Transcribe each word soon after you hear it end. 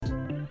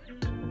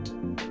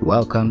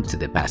Welcome to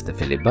the Pastor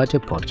Philip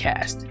Budget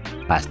Podcast.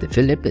 Pastor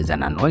Philip is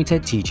an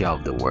anointed teacher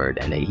of the word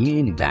and a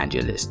healing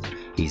evangelist.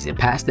 He's a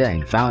pastor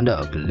and founder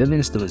of the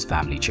Living Stones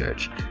Family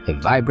Church, a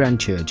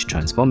vibrant church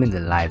transforming the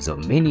lives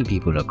of many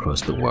people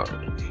across the world.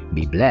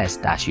 Be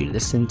blessed as you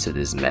listen to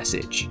this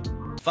message.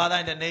 Father,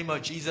 in the name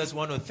of Jesus, I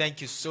want to thank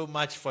you so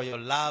much for your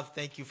love.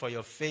 Thank you for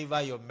your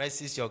favor, your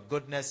mercies, your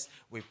goodness.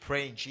 We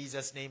pray in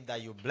Jesus' name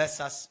that you bless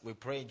us. We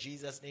pray in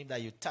Jesus' name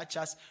that you touch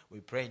us.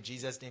 We pray in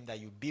Jesus' name that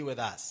you be with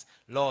us.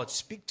 Lord,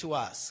 speak to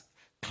us.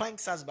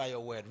 Cleanse us by your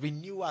word.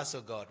 Renew us,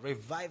 O God.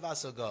 Revive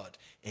us, O God.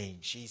 In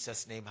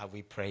Jesus' name have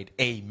we prayed.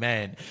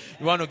 Amen.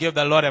 You want to give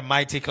the Lord a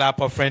mighty clap,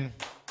 offering?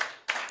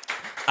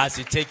 As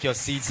you take your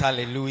seats,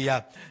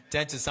 hallelujah.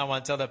 Turn to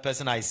someone, tell the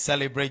person, I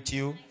celebrate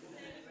you.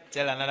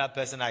 Tell another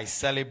person, I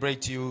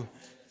celebrate you.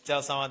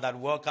 Tell someone that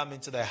welcome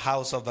into the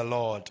house of the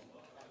Lord.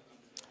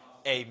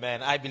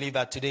 Amen. I believe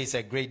that today is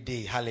a great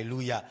day.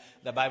 Hallelujah.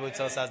 The Bible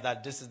tells us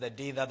that this is the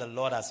day that the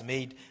Lord has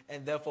made,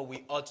 and therefore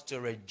we ought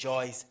to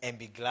rejoice and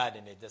be glad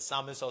in it. The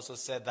psalmist also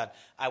said that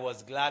I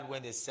was glad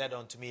when they said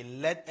unto me,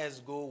 let us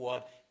go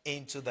what?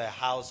 Into the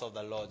house of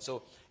the Lord.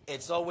 So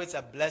it's always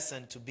a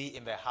blessing to be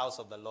in the house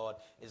of the Lord.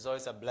 It's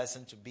always a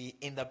blessing to be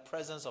in the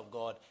presence of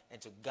God and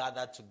to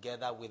gather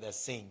together with the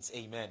saints.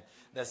 Amen.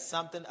 There's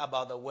something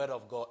about the word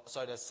of God.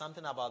 There's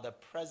something about the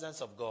presence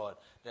of God.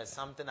 There's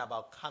something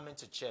about coming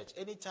to church.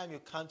 Anytime you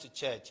come to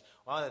church,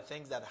 one of the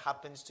things that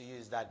happens to you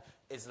is that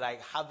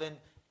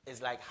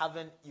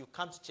you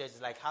come to church,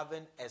 it's like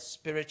having a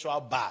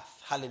spiritual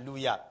bath.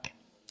 Hallelujah.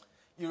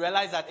 You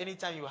realize that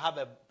anytime you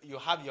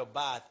have your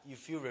bath, you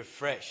feel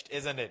refreshed,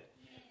 isn't it?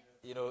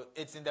 You know,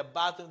 it's in the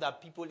bathroom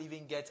that people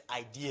even get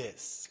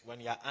ideas.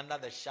 When you're under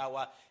the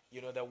shower, you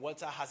know, the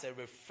water has a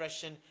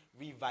refreshing,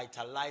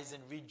 revitalizing,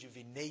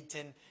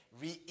 rejuvenating,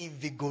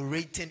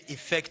 reinvigorating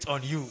effect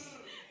on you.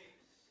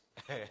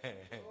 Am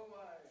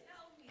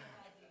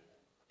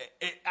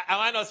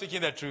I not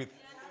speaking the truth?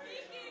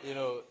 You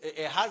know,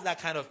 it has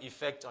that kind of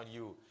effect on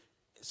you.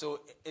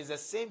 So it's the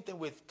same thing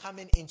with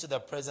coming into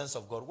the presence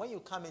of God. When you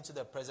come into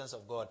the presence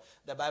of God,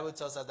 the Bible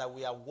tells us that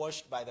we are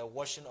washed by the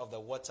washing of the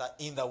water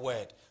in the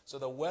word. So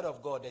the word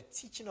of God, the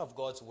teaching of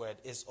God's word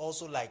is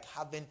also like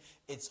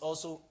it's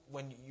also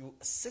when you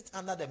sit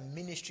under the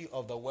ministry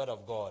of the word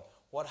of God,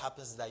 what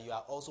happens is that you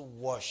are also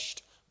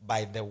washed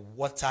by the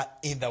water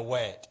in the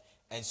word.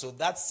 And so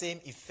that same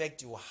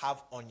effect you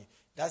have on you,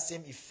 that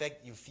same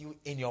effect you feel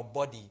in your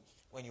body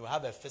when you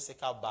have a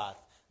physical bath,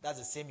 that's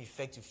the same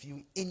effect you feel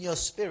in your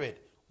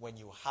spirit when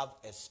you have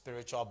a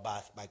spiritual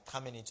bath by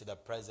coming into the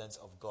presence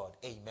of God.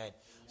 Amen.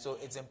 So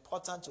it's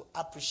important to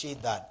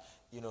appreciate that,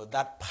 you know,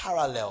 that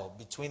parallel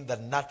between the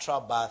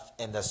natural bath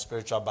and the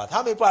spiritual bath.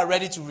 How many people are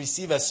ready to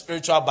receive a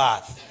spiritual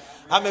bath?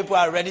 How many people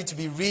are ready to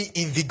be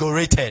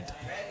reinvigorated?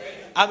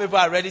 How many people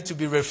are ready to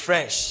be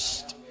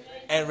refreshed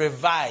and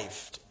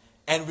revived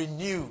and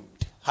renewed?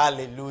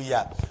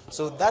 Hallelujah.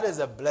 So that is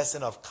a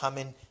blessing of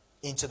coming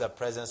into the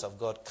presence of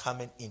God,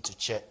 coming to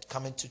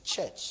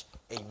church.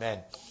 Amen.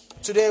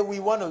 Today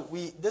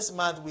this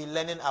month we're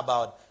learning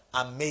about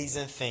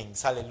amazing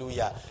things.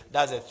 Hallelujah.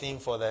 That's a theme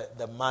for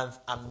the month,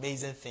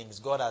 amazing things.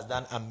 God has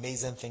done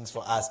amazing things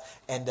for us.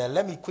 And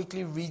let me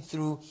quickly read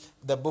through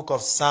the book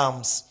of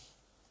Psalms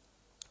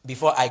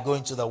before I go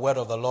into the word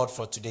of the Lord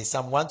for today.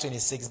 Psalm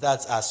 126,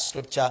 that's our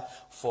scripture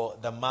for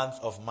the month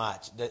of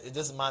March.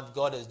 This month,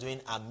 God is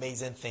doing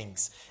amazing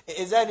things.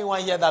 Is there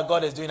anyone here that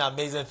God is doing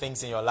amazing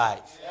things in your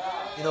life?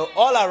 Yeah. You know,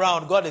 all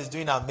around, God is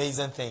doing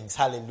amazing things.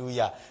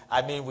 Hallelujah.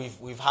 I mean,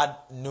 we've had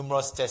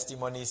numerous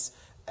testimonies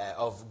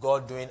of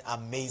God doing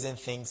amazing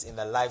things in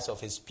the lives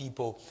of his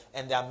people.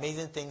 And the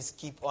amazing things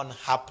keep on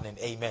happening.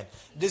 Amen.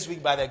 This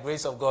week, by the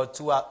grace of God,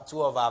 two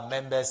of our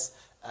members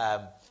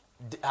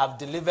have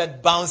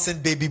delivered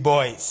bouncing baby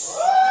boys.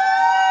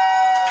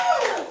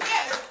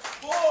 Yes,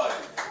 boy.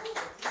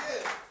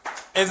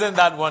 Yes. Isn't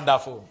that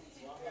wonderful?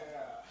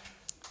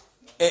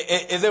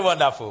 Is it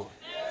wonderful?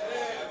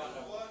 Yes.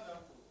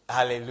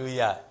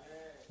 Hallelujah. Yes.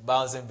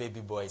 Bouncing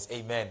baby boys.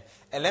 Amen.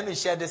 And let me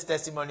share this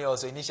testimony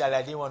also. Initially,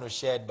 I didn't want to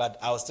share it, but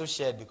I'll still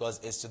share it because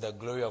it's to the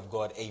glory of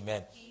God.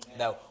 Amen.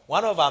 Now,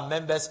 one of our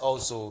members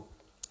also,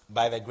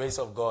 by the grace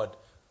of God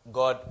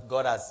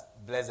has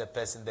blessed the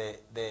person,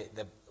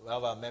 one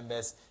of our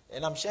members,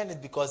 and I'm sharing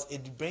it because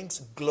it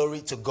brings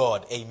glory to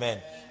God. Amen.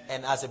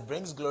 And as it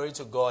brings glory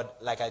to God,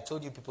 like I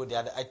told you people the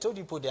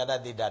other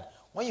day that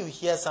when you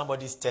hear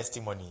somebody's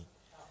testimony,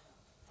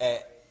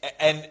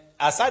 and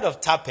aside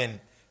of tapping,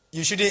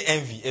 you shouldn't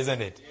envy,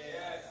 isn't it?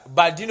 Yes.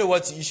 But you know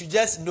what? You should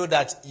just know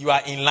that you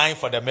are in line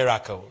for the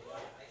miracle.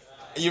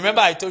 You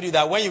remember I told you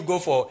that when you go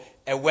for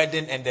a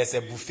wedding and there's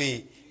a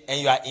buffet and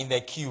you are in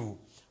the queue,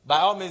 by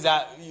all means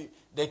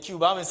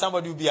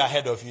somebody will be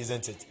ahead of you,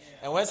 isn't it?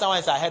 And when someone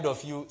is ahead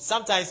of you,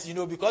 sometimes, you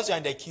know, because you're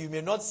in the queue, you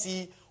may not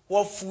see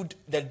what food,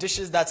 the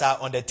dishes that are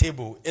on the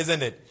table,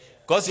 isn't it?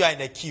 Because you are in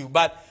the queue.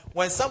 But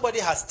when somebody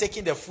has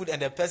taken the food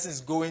and the person is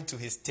going to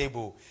his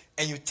table,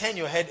 and you turn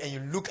your head and you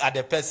look at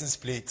the person's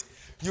plate,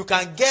 you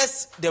can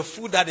guess the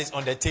food that is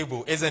on the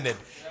table, isn't it?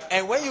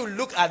 And when you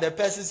look at the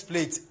person's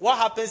plate, what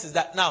happens is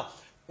that now,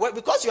 well,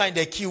 because you are in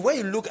the queue, when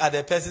you look at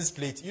the person's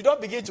plate, you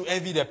don't begin to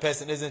envy the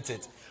person, isn't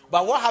it?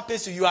 But what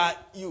happens to you,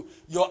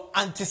 your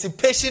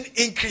anticipation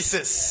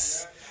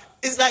increases.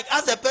 It's like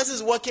as the person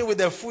is working with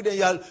the food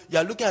and you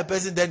are looking at the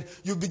person, then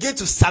you begin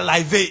to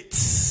salivate.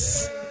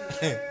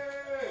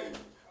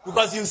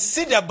 Because you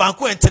see the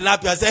banku and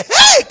tilapia and say,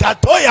 hey,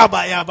 katoya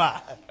bayaba.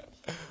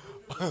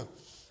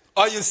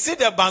 Or you see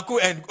the banku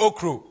and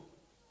okro.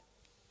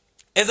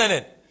 Isn't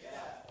it? Yeah.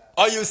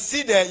 Or you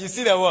see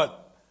the what?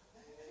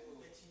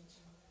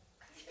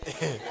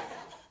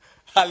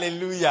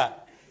 Hallelujah.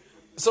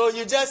 So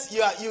you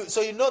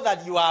know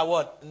that you are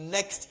what?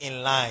 Next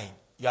in line.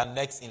 You are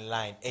next in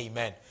line.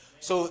 Amen.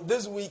 So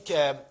this week,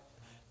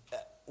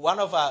 one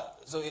of our,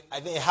 I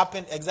think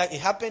it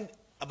happened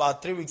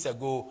about 3 weeks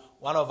ago.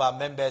 One of our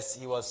members,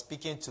 he was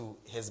speaking to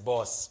his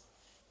boss.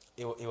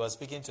 He was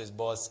speaking to his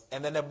boss.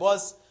 And then the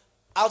boss,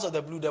 out of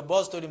the blue, the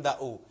boss told him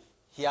that,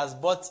 he has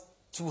bought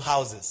 2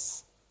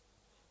 houses.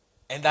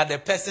 And that the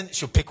person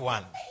should pick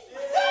one.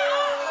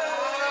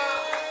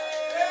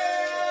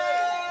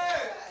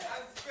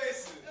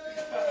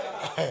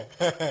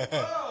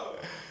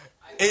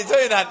 He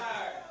told you that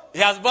he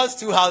has bought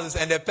 2 houses,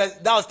 and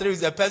that was 3 weeks.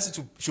 The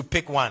person should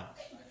pick one.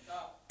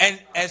 And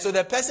so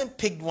the person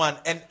picked one.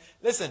 And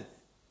listen,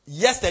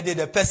 yesterday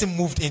the person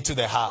moved into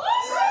the house.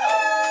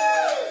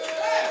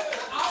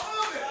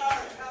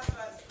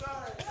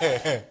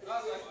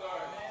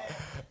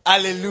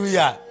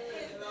 Hallelujah.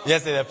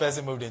 Yesterday the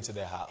person moved into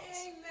the house.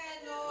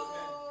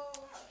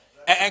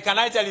 And can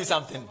I tell you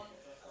something?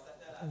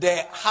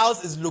 The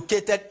house is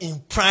located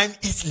in prime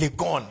East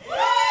Legon.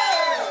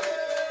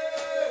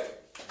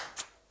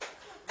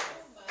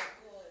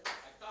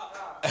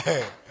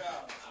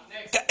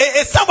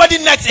 Is somebody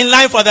next in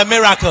line for the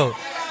miracle?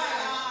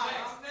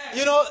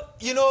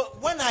 You know,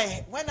 when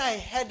I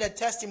heard the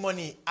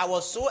testimony, I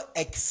was so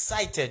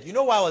excited. You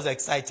know why I was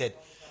excited?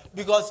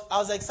 Because I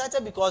was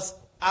excited because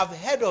I've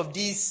heard of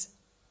these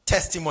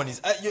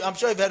testimonies. I'm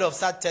sure you've heard of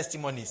sad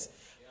testimonies.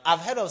 I've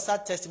heard of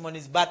sad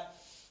testimonies, but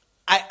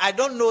I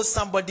don't know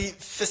somebody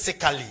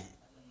physically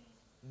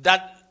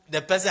that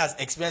the person has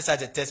experienced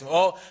such a testimony.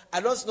 Or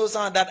I don't know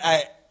someone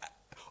that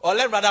or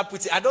let me rather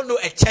put it, I don't know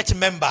a church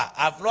member.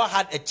 I've not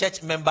had a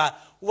church member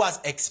who has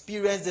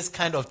experienced this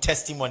kind of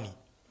testimony.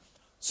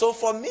 So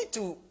for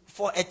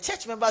a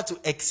church member to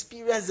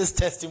experience this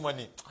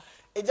testimony,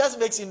 it just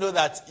makes you know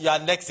that you are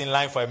next in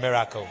line for a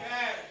miracle.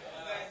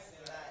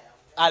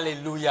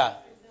 Hallelujah.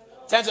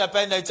 Tell a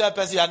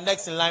person you are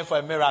next in line for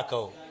a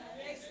miracle.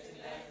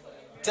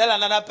 Tell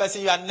another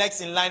person you are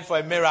next in line for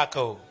a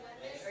miracle.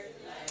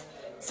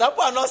 Some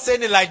people are not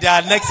saying it like they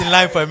are next in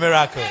line for a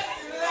miracle.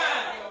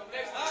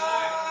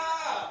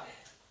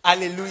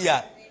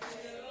 Hallelujah.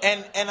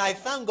 And I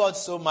thank God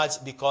so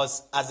much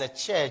because as a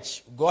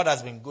church, God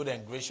has been good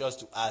and gracious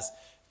to us.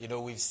 You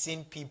know, we've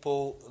seen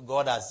people,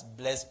 God has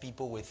blessed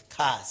people with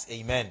cars.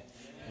 Amen.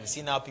 We've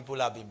seen how people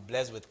have been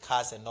blessed with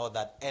cars and all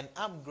that. And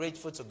I'm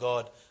grateful to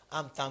God.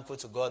 I'm thankful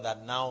to God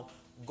that now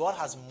God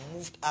has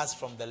moved us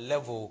from the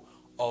level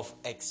of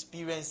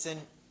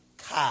experiencing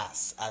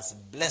cars as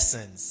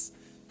blessings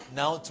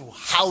now to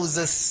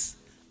houses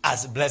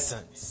as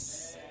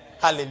blessings.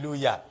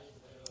 Hallelujah.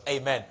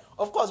 Amen.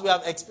 Of course, we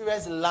have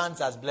experienced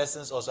lands as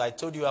blessings also. I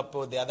told you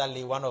about the other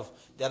day, one of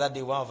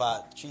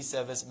our tree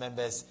service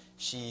members,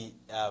 she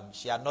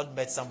had not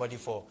met somebody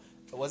for,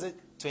 was it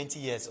 20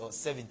 years or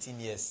 17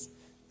 years?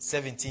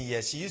 17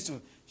 years. She used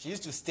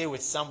to stay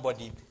with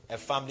somebody, a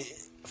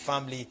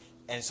family,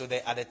 and so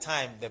at the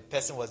time, the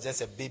person was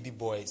just a baby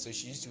boy. So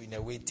she used to, in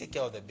a way, take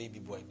care of the baby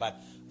boy. But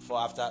for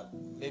after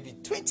maybe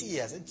 20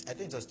 years, I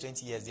think it was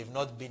 20 years, they've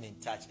not been in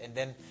touch. And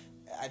then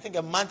I think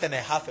a month and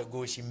a half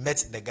ago, she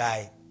met the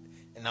guy.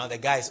 And now the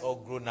guy is all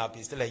grown up.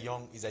 He's still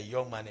he's a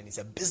young man, and he's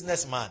a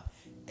businessman,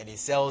 and he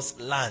sells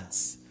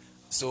lands.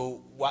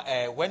 So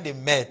when they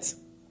met,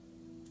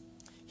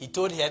 he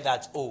told her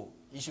that,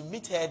 you should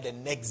meet her the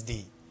next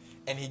day.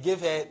 And he gave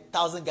her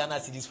 1,000 Ghana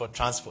cedis for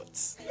transport.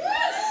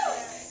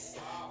 Yes.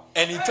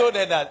 And he told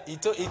her that, he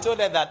told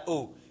her that,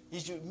 you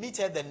should meet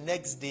her the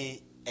next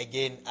day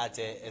again at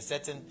a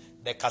certain,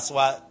 the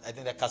Kaswa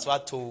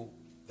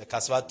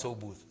toll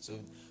booth.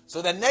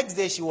 So the next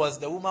day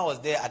the woman was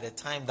there at the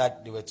time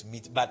that they were to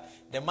meet. But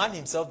the man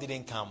himself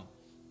didn't come.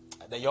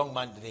 The young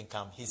man didn't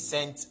come. He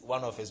sent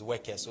one of his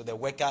workers. So the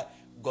worker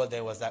got there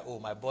and was like,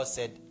 my boss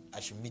said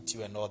I should meet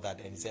you and all that.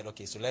 And he said,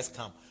 okay, so let's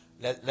come.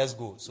 Let's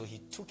go. So he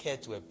took her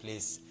to a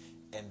place,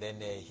 and then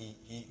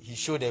he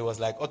showed her. He was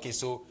like, okay,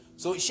 so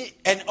she,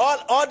 and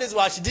all this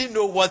while she didn't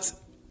know what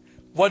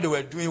they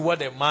were doing, what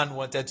the man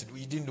wanted to do.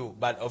 He didn't know.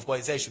 But of course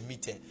he said she should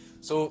meet her.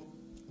 So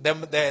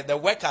the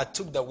worker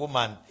took the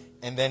woman,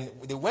 and then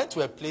they went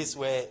to a place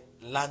where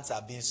lands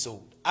are being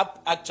sold.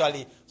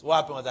 Actually, so what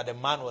happened was that the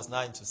man was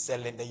now into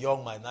selling, the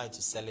young man now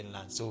into selling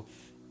land. So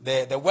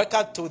the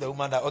worker told the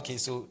woman that, okay,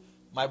 so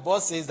my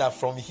boss says that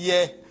from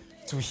here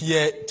to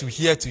here to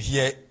here to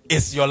here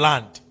is your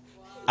land.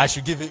 We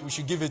should give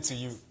it to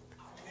you.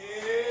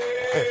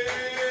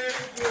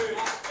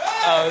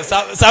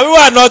 Some people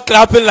are not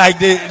clapping like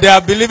they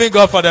are believing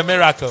God for the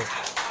miracle.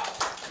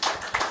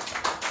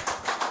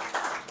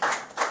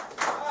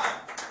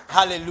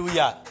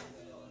 Hallelujah.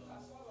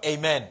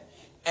 Amen.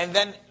 And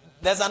then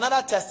there's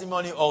another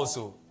testimony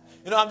also.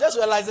 I'm just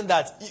realizing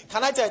that.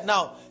 Can I tell you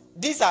now?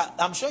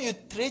 I'm showing you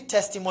 3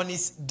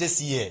 testimonies this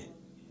year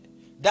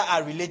that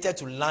are related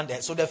to land.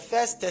 So the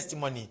first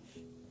testimony,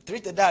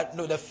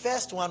 the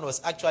first one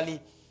was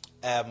actually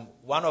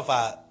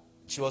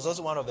she was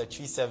also one of the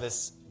tree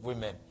service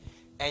women.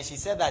 And she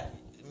said that,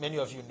 many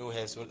of you know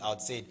her, so I would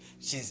say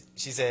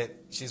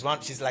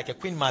she's like a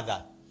queen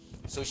mother.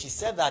 So she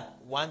said that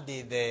one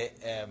day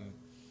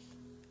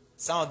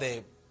some of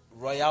the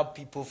royal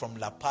people from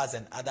La Paz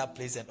and other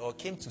places all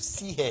came to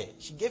see her.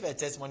 She gave her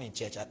testimony in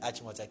church at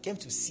Achimota. Came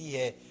to see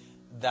her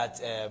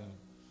that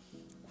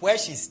where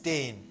she's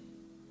staying,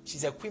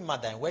 she's a queen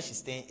mother, and where she's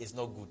staying is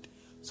not good.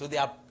 So they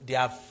have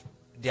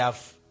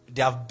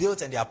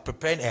built and they are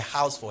preparing a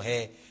house for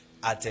her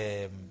at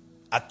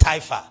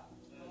Taifa,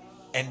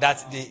 and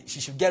that she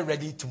should get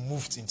ready to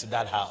move into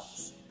that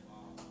house.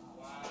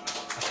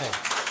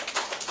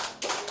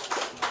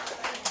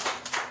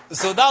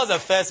 So that was the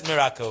first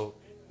miracle.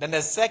 Then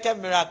the second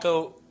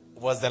miracle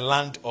was the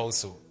land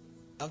also.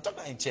 I'm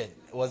talking in church.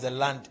 It was the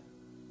land.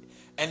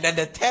 And then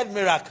the third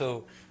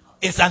miracle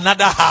is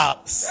another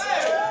house.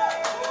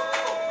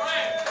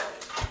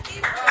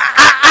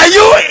 Are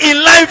you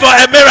in line for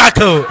a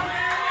miracle?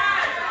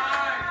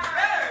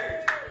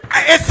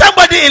 Is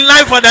somebody in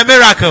line for the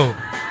miracle?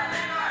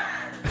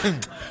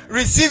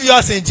 Receive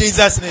yours in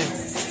Jesus' name.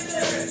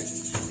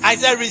 I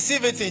said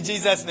receive it in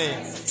Jesus' name.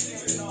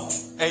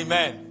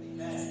 Amen.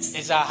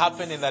 It shall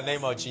happen in the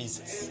name of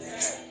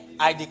Jesus.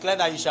 I declare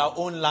that you shall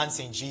own lands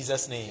in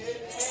Jesus' name.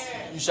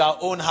 You shall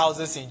own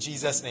houses in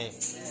Jesus' name.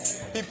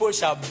 People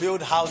shall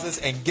build houses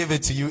and give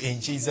it to you in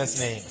Jesus'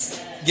 name.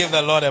 Give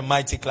the Lord a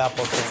mighty clap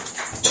of praise.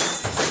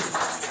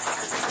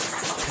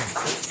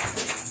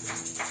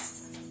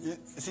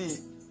 You see,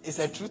 it's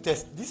a true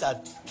test. These are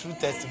true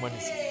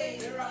testimonies.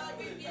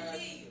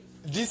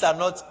 These are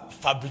not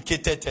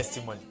fabricated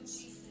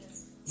testimonies.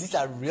 These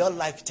are real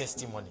life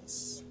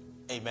testimonies.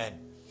 Amen.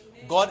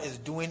 God is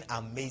doing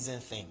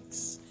amazing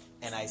things.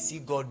 And I see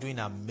God doing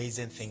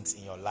amazing things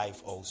in your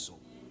life also.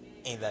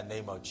 In the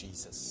name of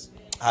Jesus.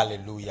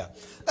 Hallelujah.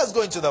 Let's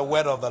go into the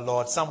word of the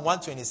Lord. Psalm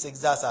 126,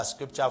 that's our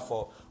scripture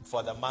for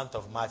the month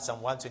of March.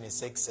 Psalm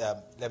 126,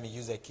 let me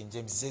use the King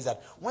James. It says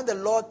that when the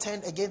Lord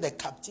turned again the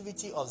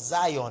captivity of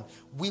Zion,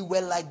 we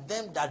were like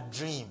them that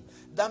dream.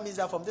 That means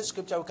that from this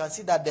scripture we can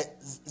see that the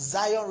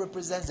Zion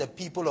represents the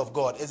people of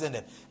God, isn't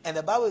it? And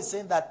the Bible is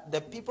saying that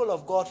the people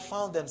of God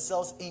found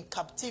themselves in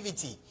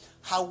captivity.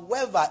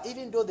 However,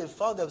 even though they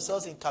found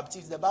themselves in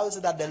captivity, the Bible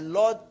says that the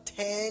Lord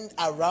turned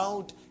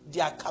around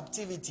their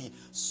captivity,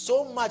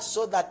 so much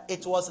so that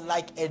it was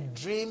like a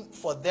dream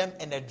for them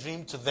and a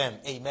dream to them.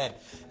 Amen.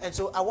 And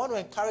so I want to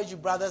encourage you,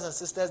 brothers and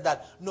sisters,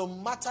 that no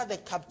matter the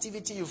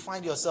captivity you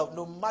find yourself,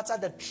 no matter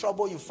the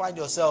trouble you find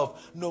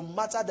yourself, no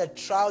matter the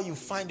trial you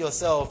find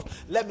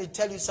yourself, let me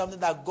tell you something,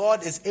 that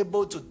God is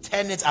able to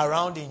turn it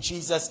around in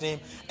Jesus' name.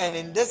 And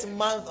in this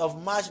month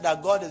of March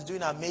that God is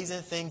doing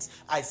amazing things,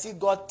 I see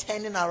God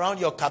turning around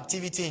your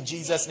captivity in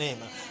Jesus' name.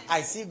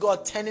 I see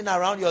God turning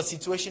around your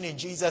situation in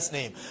Jesus'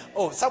 name.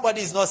 Oh,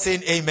 somebody is not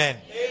saying amen.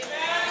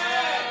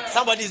 Amen.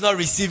 Somebody is not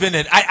receiving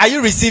it. Are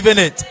you receiving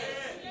it?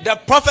 Amen. The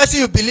prophecy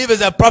you believe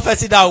is a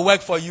prophecy that will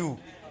work for you. Amen.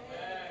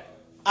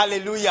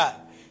 Hallelujah.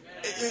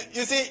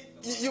 You see,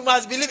 you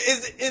must believe.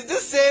 Is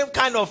this same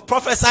kind of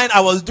prophesying I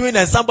was doing,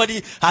 and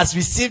somebody has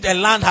received a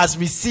land, has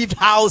received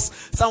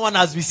house, someone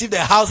has received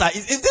a house.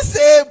 Is this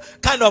same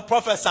kind of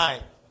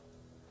prophesying?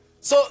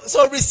 So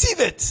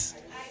receive it.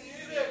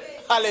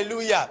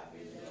 Hallelujah.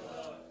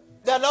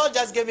 The Lord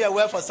just gave me a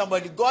word for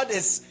somebody. God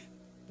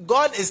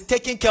is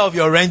taking care of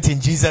your rent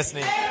in Jesus'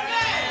 name.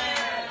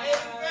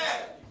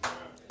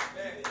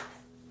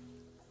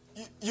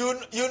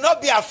 You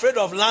not be afraid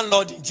of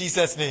landlord in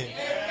Jesus' name.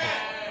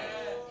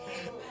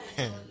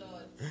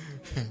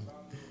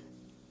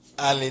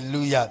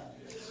 Hallelujah.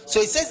 So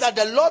it says that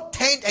the Lord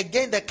turned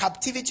again the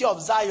captivity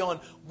of Zion.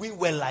 We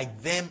were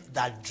like them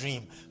that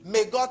dream.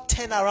 May God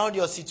turn around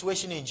your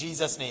situation in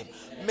Jesus' name.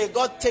 May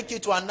God take you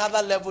to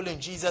another level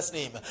in Jesus'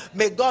 name.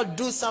 May God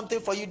do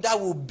something for you that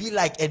will be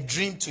like a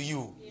dream to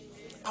you.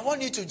 I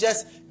want you to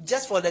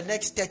just for the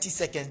next 30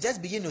 seconds,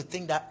 just begin to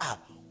think that,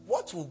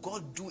 what will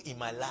God do in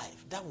my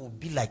life that will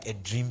be like a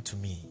dream to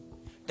me?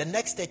 The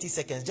next 30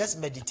 seconds, just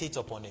meditate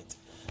upon it.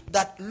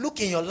 That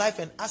look in your life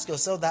and ask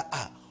yourself that,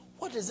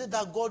 what is it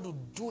that God will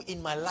do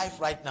in my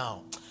life right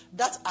now?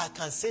 That I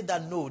can say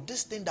that, no,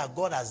 this thing that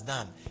God has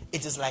done,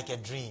 it is like a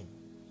dream.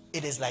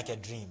 It is like a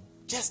dream.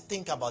 Just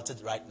think about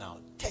it right now.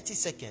 30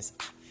 seconds.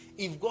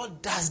 If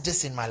God does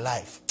this in my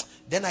life,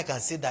 then I can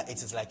say that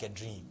it is like a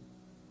dream.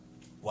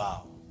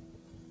 Wow.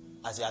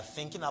 As you are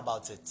thinking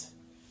about it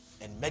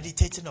and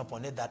meditating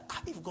upon it, that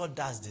if God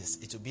does this,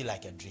 it will be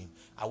like a dream.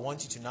 I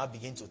want you to now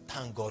begin to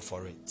thank God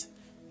for it.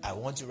 I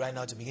want you right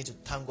now to begin to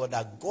thank God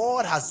that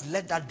God has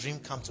let that dream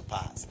come to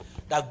pass.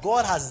 That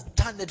God has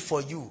done it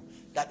for you.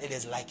 That it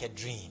is like a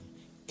dream.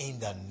 In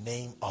the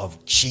name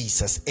of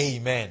Jesus.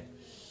 Amen.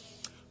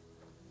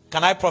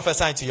 Can I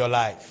prophesy into your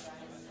life?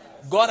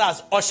 God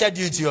has ushered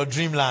you into your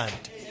dreamland.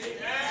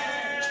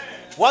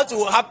 What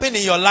will happen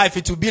in your life,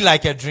 it will be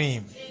like a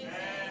dream.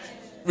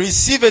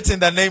 Receive it in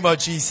the name of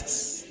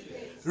Jesus.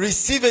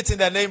 Receive it in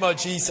the name of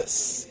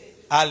Jesus.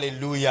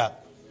 Hallelujah.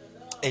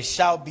 It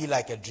shall be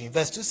like a dream.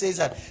 Verse 2 says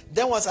that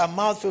then was our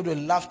mouth filled with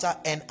laughter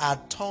and our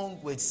tongue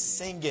with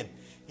singing.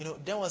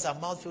 Then was our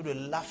mouth filled with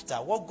laughter.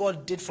 What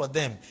God did for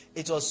them,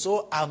 it was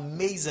so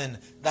amazing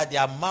that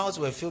their mouths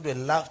were filled with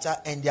laughter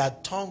and their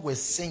tongue was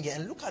singing.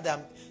 And look at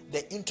them.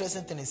 The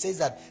interesting thing, it says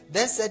that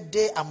then said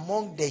they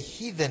among the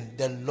heathen,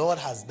 the Lord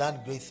has done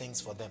great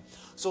things for them.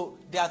 So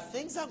there are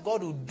things that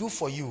God will do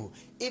for you.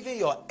 Even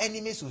your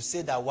enemies will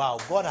say that, wow,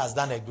 God has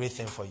done a great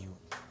thing for you.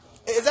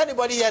 Is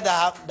anybody here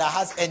that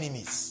has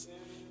enemies?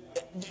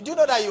 Do you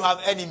know that you have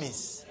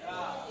enemies?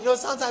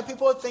 Sometimes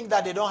people think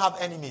that they don't have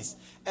enemies.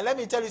 And let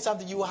me tell you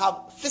something, you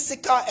have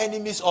physical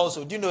enemies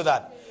also. Do you know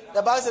that?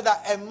 The Bible said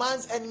that a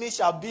man's enemy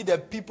shall be the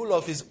people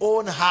of his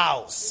own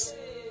house.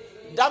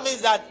 That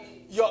means that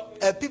your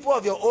people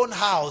of your own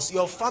house,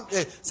 your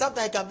family,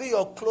 sometimes it can be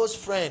your close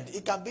friend.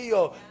 It can be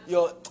your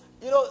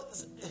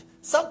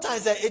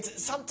sometimes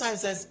it's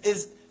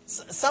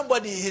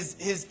somebody,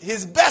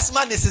 his best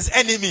man is his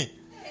enemy.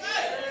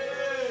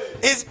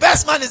 His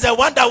best man is the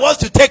one that wants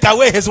to take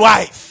away his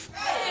wife.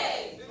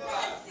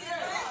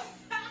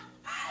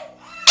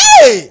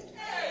 Hey!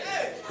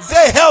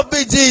 Say, help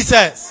me,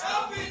 Jesus.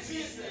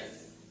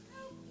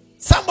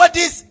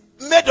 Somebody's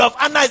maid of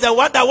honor is the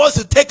one that wants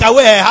to take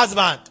away her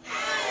husband.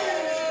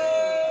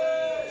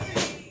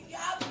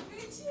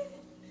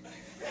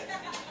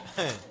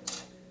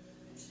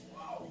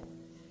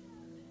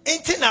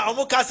 Intina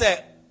omuka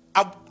say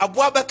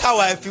abuabe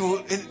kawa if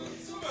you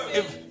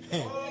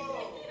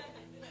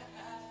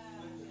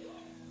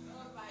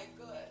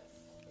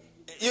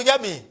you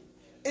get me?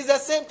 It's the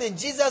same thing.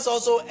 Jesus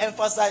also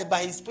emphasized,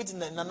 but he's put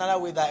in another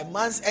way, that a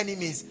man's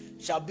enemies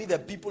shall be the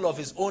people of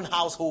his own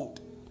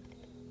household.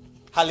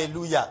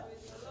 Hallelujah.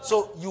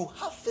 So you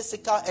have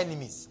physical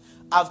enemies.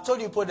 I've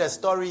told you the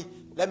story.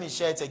 Let me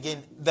share it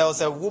again. There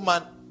was a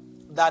woman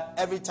that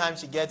every time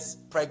she gets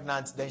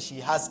pregnant, then she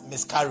has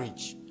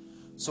miscarriage.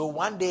 So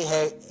one day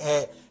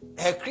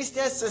her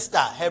Christian sister,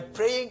 her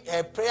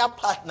prayer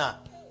partner,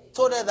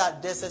 told her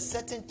that there's a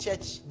certain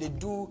church, they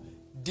do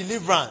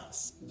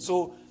deliverance.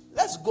 So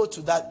let's go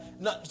to that.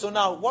 So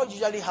now what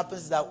usually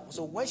happens is that,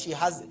 so when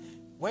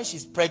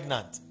she's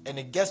pregnant and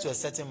it gets to a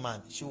certain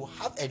month, she will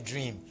have a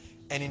dream.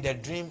 And in the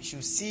dream,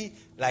 she'll see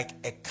like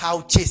a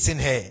cow chasing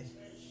her.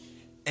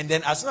 And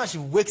then as soon as she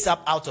wakes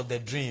up out of the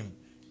dream,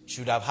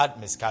 she would have had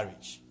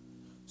miscarriage.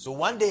 So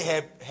one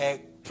day her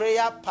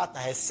prayer partner,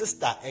 her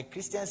sister, a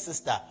Christian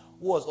sister,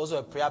 who was also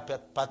a prayer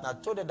partner,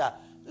 told her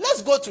that,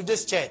 let's go to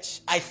this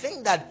church. I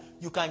think that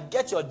you can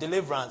get your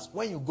deliverance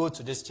when you go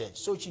to this church.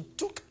 So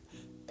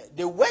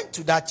they went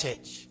to that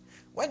church.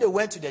 When they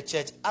went to the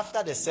church,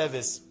 after the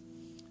service,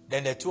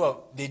 then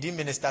they didn't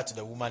minister to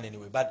the woman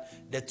anyway, but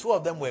the two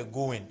of them were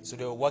going. So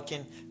they were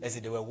walking,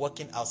 they were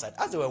walking outside.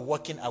 As they were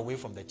walking away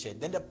from the church,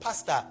 then the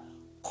pastor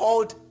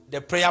called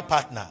the prayer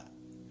partner,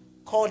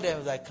 called them,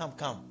 was like,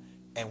 come.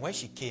 And when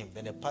she came,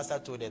 then the pastor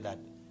told her that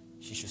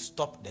she should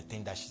stop the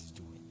thing that she's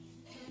doing.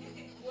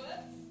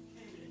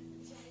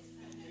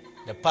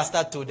 The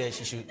pastor told her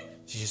she should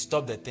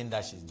stop the thing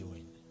that she's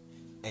doing.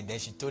 And then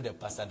she told the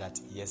pastor that,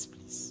 yes,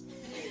 please.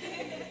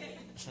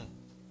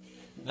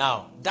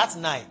 Now, that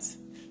night,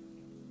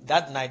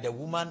 the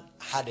woman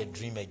had a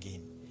dream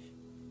again.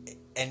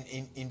 And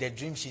in the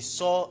dream, she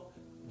saw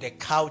the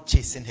cow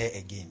chasing her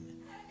again.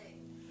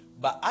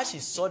 But as she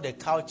saw the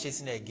cow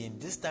chasing her again,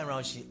 this time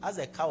around, as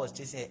the cow was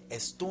chasing her, a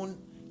stone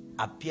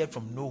appeared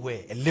from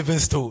nowhere. A living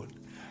stone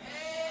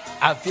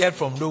appeared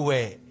from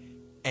nowhere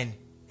and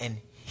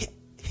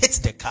hit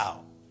the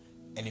cow.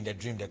 And in the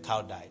dream, the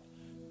cow died.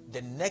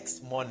 The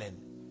next morning,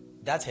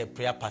 that her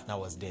prayer partner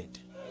was dead.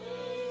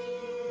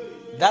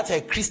 That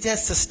her Christian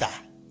sister,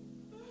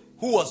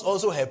 who was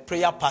also her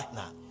prayer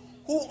partner,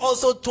 who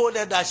also told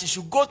her that she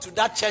should go to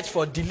that church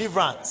for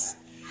deliverance.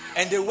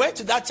 And they went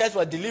to that church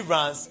for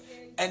deliverance,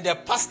 and the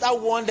pastor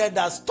warned her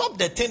that, stop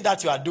the thing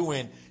that you are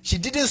doing. She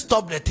didn't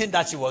stop the thing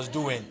that she was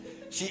doing.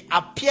 She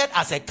appeared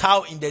as a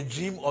cow in the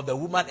dream of the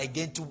woman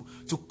again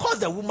to cause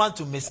the woman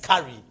to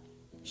miscarry.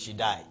 She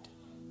died.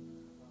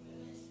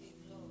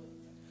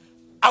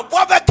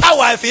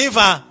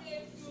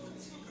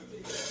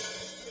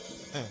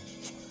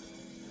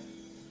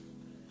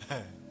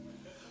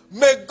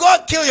 May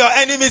God kill your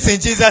enemies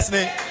in Jesus'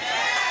 name.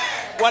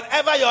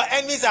 Whatever your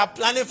enemies are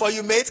planning for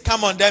you, may it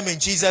come on them in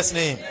Jesus'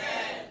 name.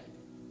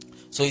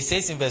 So he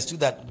says in verse 2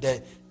 that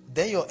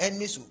then your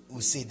enemies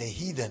will say, the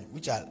heathen,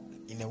 which are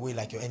in a way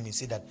like your enemies,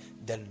 say that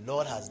the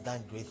Lord has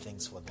done great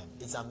things for them.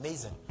 It's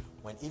amazing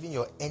when even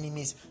your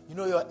enemies,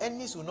 your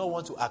enemies will not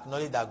want to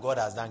acknowledge that God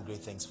has done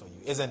great things for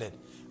you, isn't it?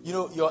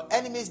 Your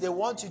enemies, they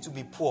want you to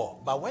be poor,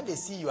 but when they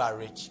see you are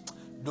rich,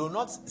 do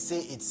not say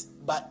it's,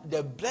 but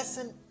the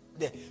blessing,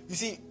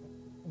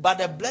 but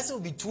the blessing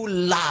will be too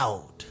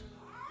loud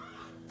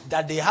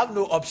that they have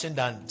no option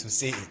than to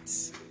say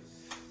it.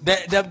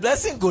 The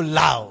blessing go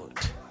loud.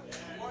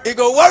 It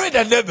go worry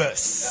the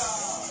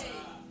neighbors.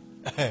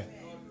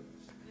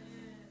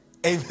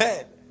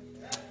 Amen.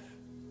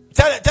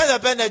 Tell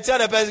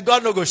the person,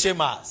 God no go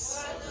shame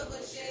us.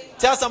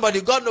 Tell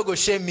somebody, God no go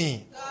shame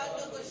me.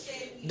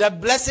 The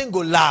blessing go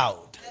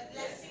loud.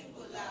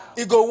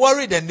 It go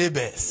worry the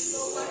neighbors.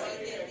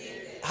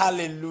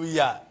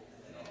 Hallelujah.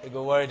 It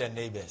go worry the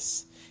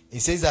neighbors. He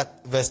says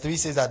that, verse 3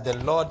 says that the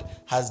Lord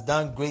has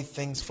done great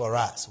things for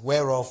us,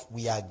 whereof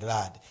we are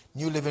glad.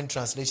 New Living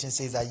Translation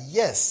says that,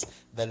 yes,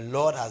 the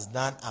Lord has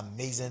done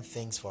amazing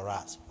things for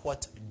us.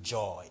 What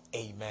joy.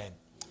 Amen.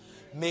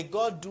 May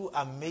God do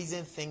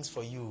amazing things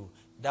for you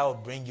that will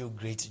bring you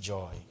great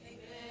joy. Amen.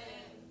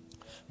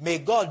 May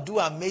God do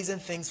amazing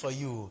things for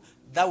you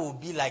that will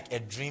be like a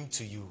dream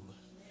to you.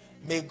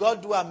 May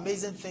God do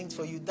amazing things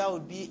for you that will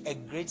be a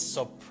great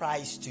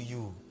surprise to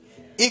you.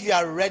 If you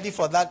are ready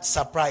for that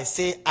surprise,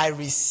 say, I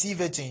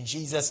receive it in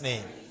Jesus'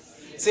 name.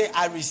 Say,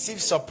 I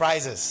receive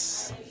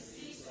surprises.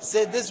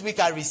 Say, this week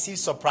I receive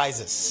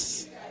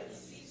surprises.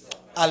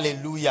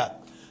 Hallelujah.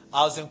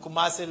 I was in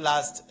Kumasi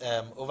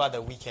over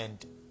the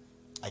weekend.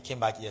 I came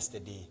back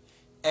yesterday.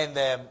 And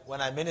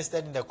when I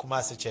ministered in the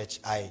Kumasi church,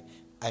 I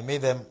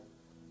made them.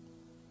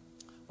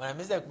 When I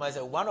ministered in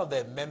Kumasi, one of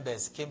the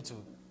members came to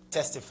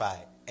testify.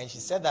 And she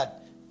said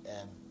that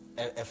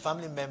a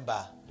family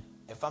member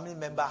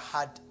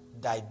had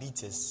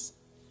diabetes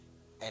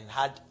and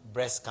had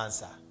breast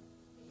cancer.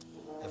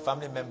 A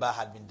family member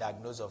had been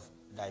diagnosed of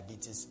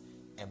diabetes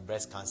and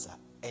breast cancer.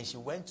 And she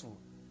went to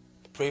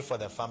pray for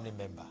the family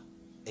member.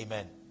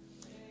 Amen.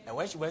 And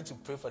when she went to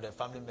pray for the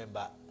family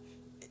member,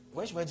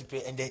 when she went to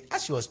pray, and then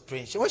as she was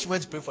praying, when she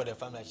went to pray for the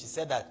family, she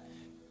said that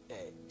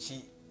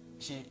she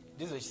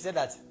said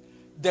that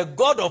the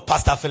God of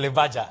Pastor Philip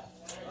Badger.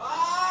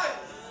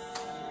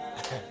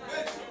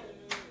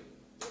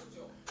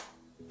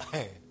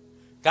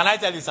 Can I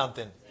tell you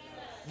something?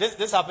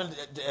 This happened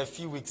a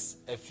few weeks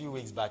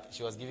back.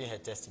 She was giving her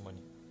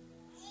testimony.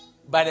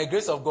 By the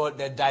grace of God,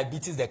 the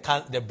diabetes,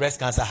 the breast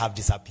cancer have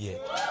disappeared.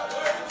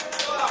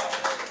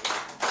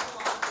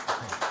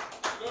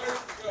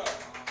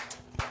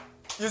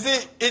 You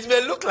see, it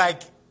may look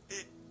like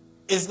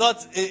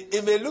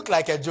it may look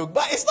like a joke,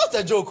 but it's not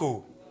a joke.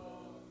 Oh.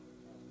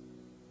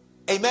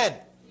 Amen.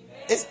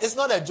 It's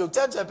not a joke.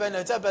 Tell a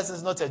person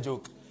it's not a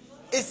joke.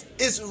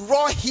 It's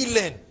raw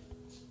healing.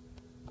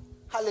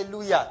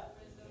 Hallelujah.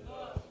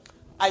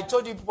 I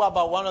told you people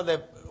about one of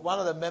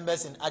the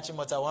members in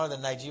Achimota, one of the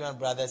Nigerian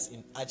brothers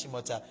in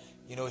Achimota.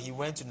 You know, he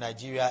went to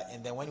Nigeria,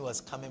 and then when he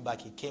was coming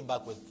back, he came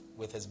back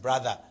with his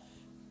brother,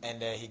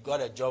 and he got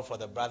a job for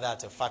the brother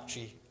at a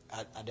factory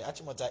at the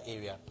Achimota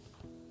area.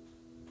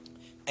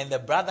 And the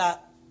brother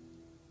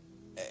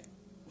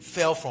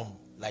fell from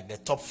like the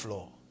top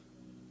floor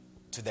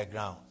to the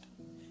ground.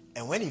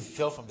 And when he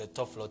fell from the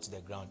top floor to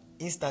the ground,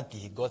 instantly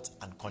he got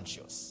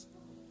unconscious.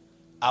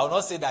 I will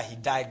not say that he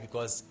died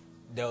because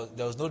there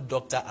was no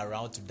doctor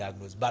around to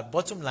diagnose. But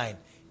bottom line,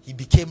 he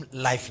became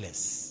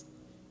lifeless.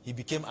 He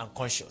became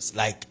unconscious.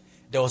 Like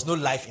there was no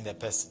life in the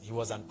person. He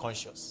was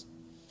unconscious.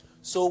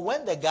 So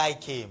when the guy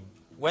came,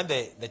 when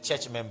the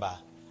church member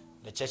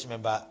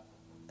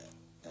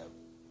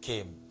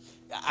came,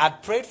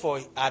 I'd prayed for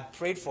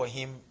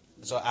him.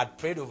 So I'd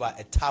prayed over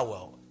a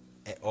towel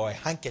or a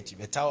handkerchief,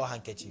 a towel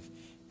handkerchief,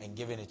 and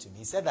given it to me.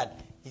 He said that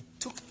he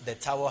took the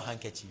towel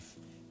handkerchief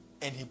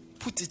and he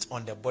put it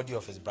on the body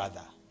of his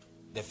brother,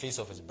 the face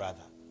of his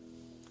brother.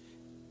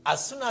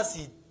 As soon as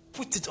he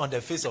put it on the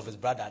face of his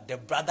brother, the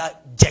brother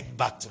jerked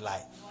back to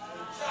life.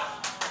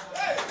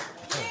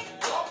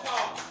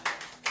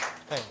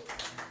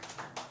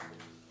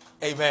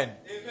 Amen.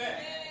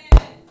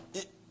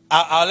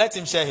 I'll let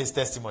him share his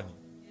testimony.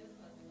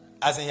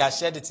 As in, he has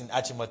shared it in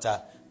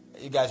Achimota.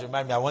 You guys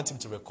remind me, I want him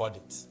to record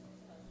it.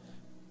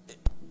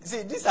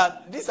 See, these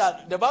are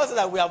the Bible says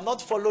that we have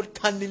not followed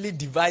cunningly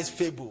devised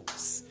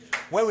fables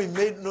when we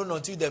made known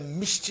unto you the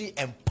mystery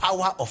and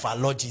power of our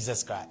Lord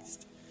Jesus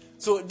Christ.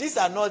 So these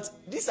are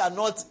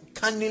not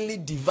cunningly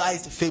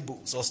devised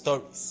fables or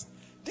stories.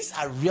 These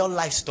are real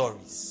life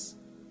stories.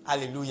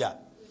 Hallelujah.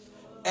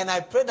 And I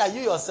pray that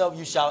you yourself,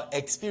 you shall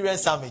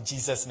experience some in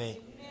Jesus' name.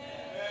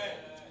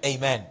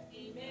 Amen.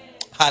 Amen.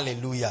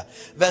 Hallelujah.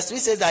 Verse 3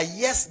 says that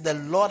yes, the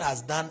Lord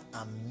has done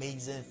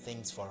amazing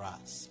things for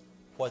us.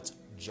 What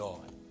joy.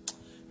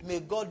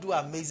 May God do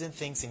amazing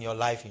things in your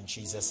life in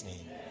Jesus'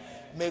 name.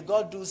 May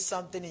God do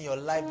something in your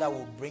life that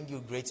will bring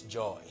you great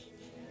joy.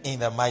 In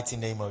the mighty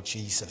name of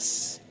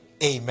Jesus.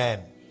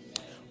 Amen.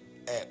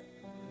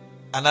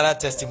 Another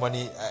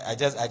testimony. I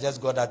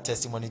just got that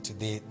testimony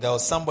today. There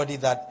was somebody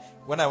that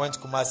when I went to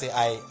Kumasi,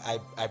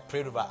 I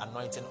prayed over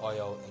anointing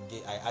oil. And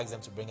I asked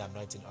them to bring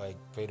anointing oil.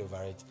 Prayed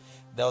over it.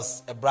 There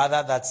was a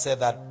brother that said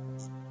that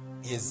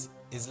his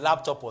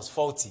laptop was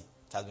faulty.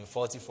 It has been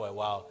faulty for a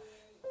while.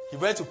 He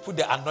went to put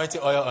the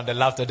anointing oil on the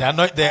laptop.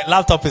 The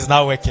laptop is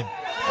now working.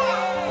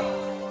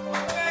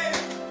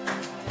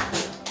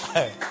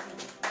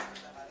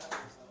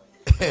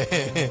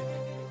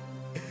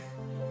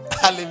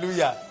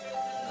 Hallelujah.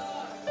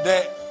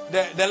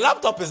 The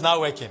laptop is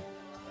now working.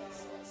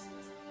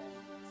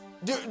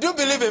 Do you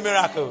believe in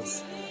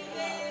miracles?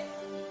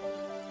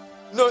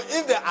 No,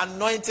 if the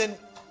anointing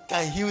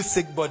can heal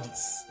sick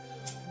bodies,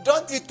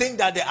 don't you think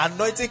that the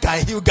anointing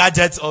can heal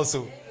gadgets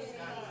also?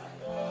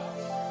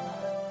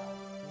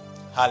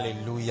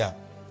 Hallelujah.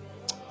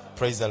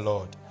 Praise the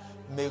Lord.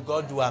 May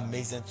God do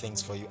amazing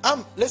things for you.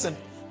 Listen,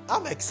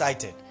 I'm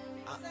excited.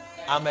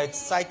 I'm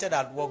excited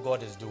at what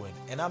God is doing.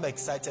 And I'm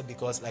excited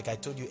because, like I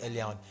told you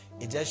earlier on,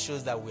 it just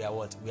shows that we are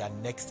what? We are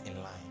next in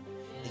line.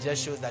 It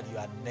just shows that you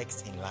are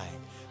next in line.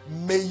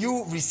 May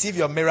you receive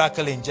your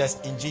miracle in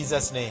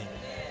Jesus' name.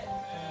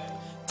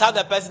 Tell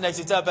the person next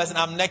to you, tell the person,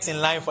 I'm next in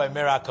line for a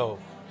miracle.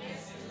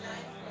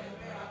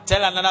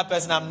 Tell another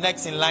person, I'm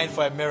next in line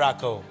for a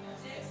miracle.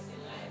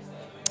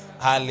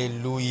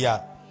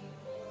 Hallelujah.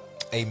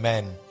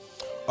 Amen.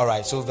 All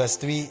right, so verse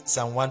 3,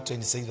 Psalm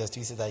 126, verse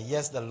 3 says that,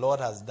 yes, the Lord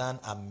has done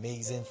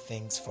amazing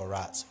things for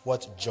us.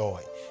 What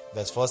joy.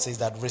 Verse 4 says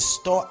that,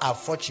 restore our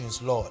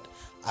fortunes, Lord,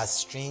 as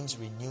streams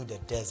renew the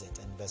desert.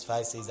 And verse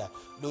 5 says that,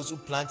 those who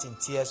plant in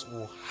tears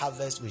will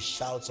harvest with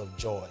shouts of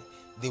joy.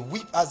 They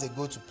weep as they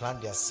go to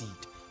plant their seed,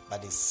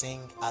 but they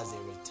sing as they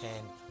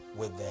return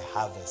with their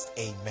harvest.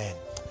 Amen.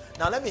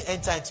 Now let me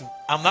enter into,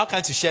 I'm now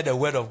going to share the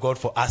word of God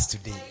for us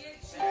today.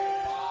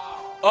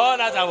 All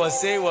that I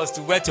was saying was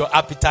to whet your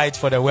appetite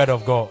for the word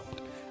of God.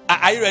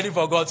 Are you ready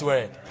for God's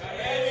word?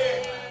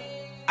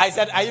 I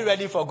said, are you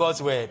ready for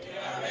God's word?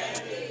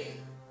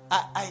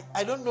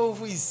 I don't know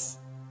who is.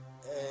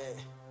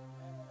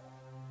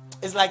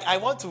 It's like I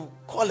want to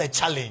call a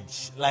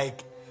challenge.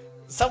 Like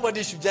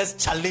somebody should just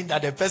challenge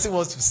that the person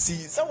wants to see.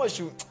 Someone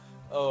should.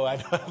 Oh, I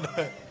don't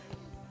know.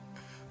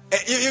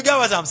 You get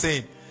what I'm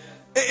saying?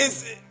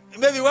 It's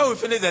maybe when we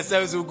finish the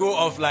service, we'll go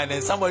offline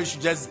and somebody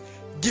should just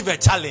give a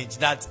challenge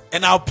that,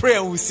 and I'll pray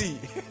and we'll see.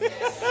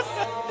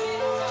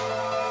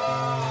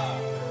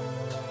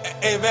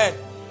 Amen.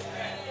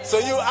 So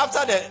you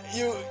after that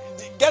you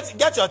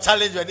get your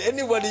challenge ready.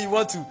 Anybody you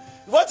want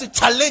to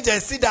challenge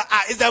and see that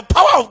is the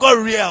power of God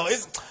real?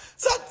 It's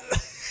so.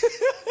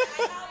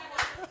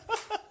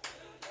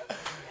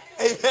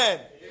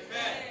 Amen.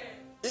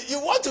 You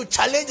want to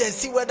challenge and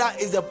see whether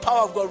is the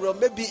power of God real?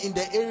 Maybe in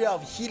the area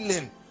of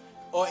healing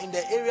or in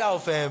the area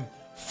of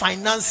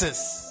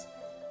finances.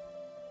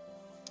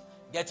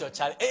 Get your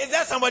challenge. Is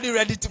there somebody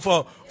ready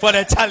for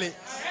the challenge?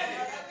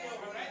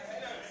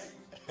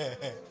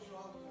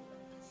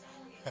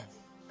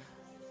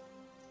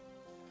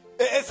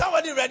 Is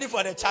somebody ready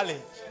for the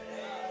challenge?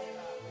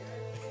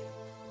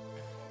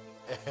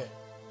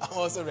 I'm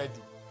also ready.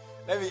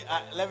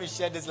 Let me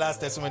share this last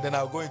testimony, then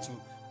I'll go into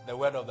the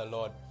word of the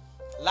Lord.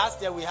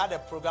 Last year we had a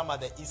program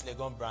at the East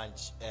Legon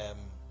branch.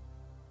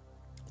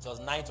 It was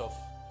night of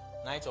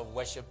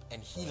worship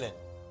and healing.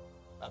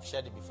 I've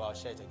shared it before, I'll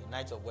share it again.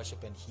 Night of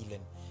worship and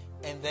healing.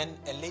 And then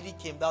a lady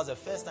came. That was the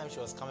first time she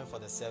was coming for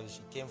the service.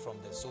 She came from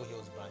the Soul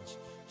Hills branch.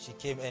 She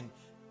came, and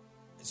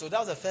so that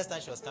was the first time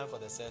she was coming for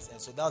the service.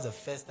 And so that was the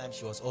first time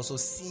she was also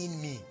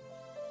seeing me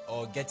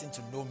or getting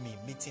to know me,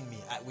 meeting me.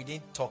 We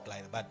didn't talk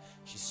like that, but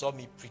she saw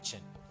me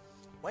preaching.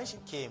 When she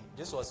came,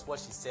 this was what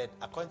she said.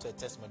 According to her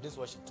testimony, this is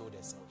what she told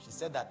herself. She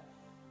said that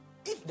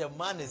if the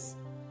man is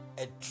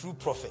a true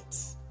prophet,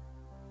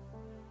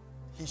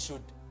 he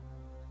should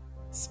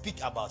speak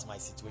about my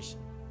situation.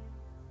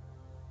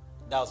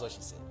 That was what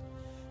she said.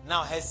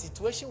 Now her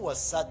situation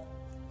was that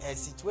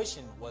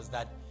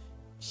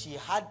she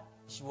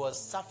was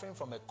suffering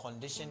from a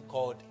condition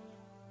called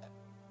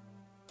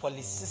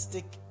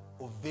polycystic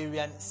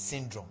ovarian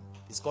syndrome.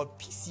 It's called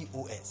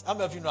PCOS. How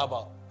many of you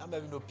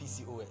know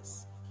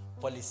PCOS?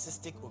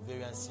 Polycystic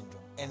ovarian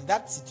syndrome. And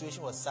that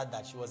situation was sad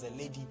that she was a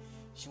lady.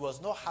 She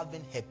was not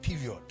having her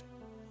period.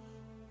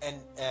 And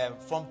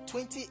from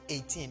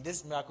 2018,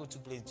 this miracle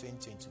took place in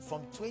 2022.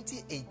 From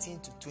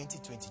 2018 to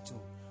 2022,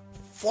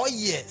 4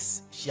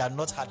 years, she had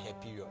not had her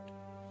period.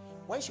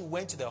 When she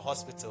went to the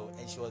hospital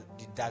and she was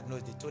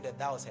diagnosed, they told her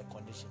that was her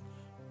condition.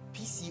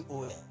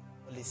 PCOS,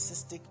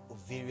 polycystic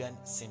ovarian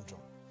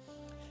syndrome.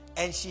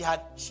 And she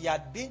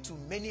had been to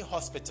many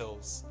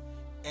hospitals,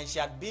 and she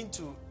had been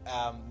to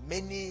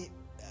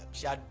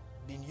she had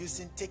been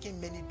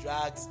taking many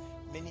drugs,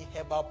 many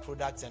herbal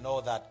products and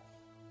all that.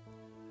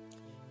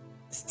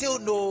 Still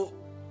no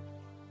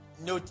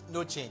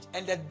change.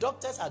 And the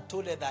doctors had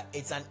told her that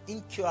it's an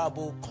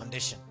incurable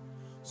condition.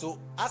 So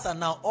as of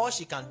now, all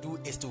she can do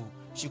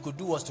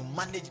was to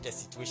manage the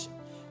situation.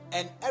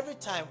 And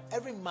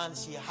every month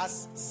she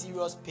has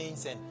serious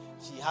pains and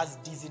she has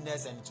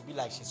dizziness and to be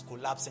like she's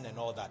collapsing and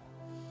all that.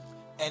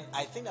 And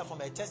I think that from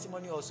her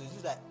testimony also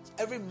is that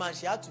every month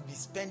she had to be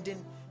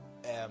spending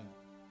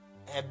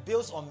her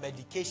bills on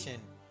medication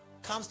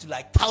comes to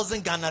like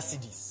 1,000 Ghana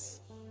cedis.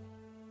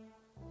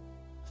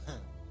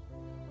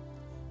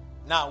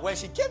 Now, when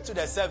she came to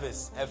the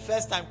service, her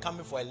first time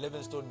coming for a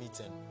Livingstone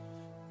meeting,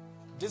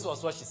 this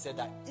was what she said,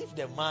 that if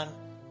the man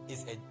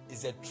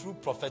is a true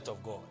prophet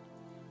of God,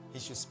 he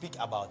should speak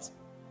about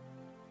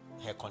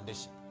her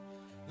condition.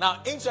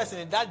 Now,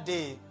 interestingly, that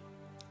day,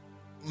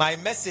 my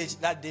message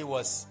that day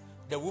was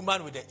the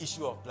woman with the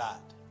issue of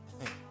blood.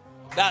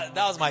 that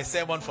was my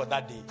sermon for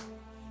that day.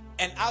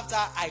 And after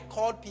I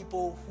called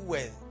people who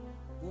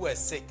who were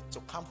sick to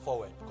come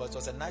forward, because it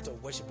was a night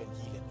of worship and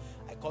healing.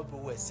 I called people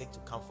who were sick to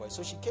come forward.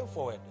 So she came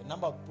forward. A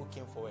number of people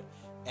came forward,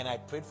 and I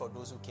prayed for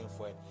those who came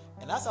forward.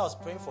 And as I was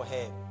praying for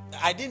her,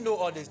 I didn't know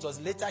all this. It was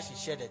later she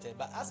shared it.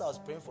 But as I was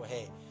praying for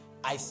her,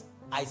 I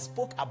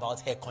spoke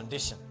about her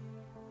condition.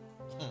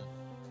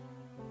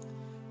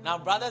 Now,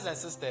 brothers and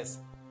sisters,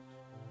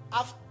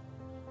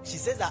 she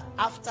says that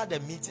after the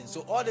meeting,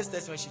 so all this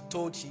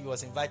testimony she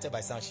was invited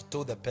by someone, she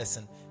told the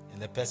person,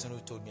 and the person who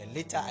told me, and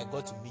later I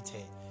got to meet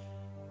her.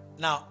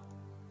 Now,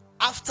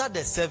 after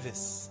the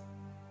service,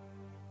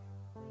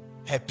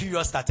 her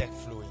period started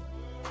flowing.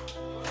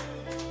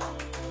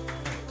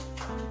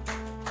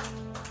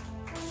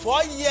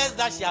 4 years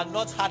that she had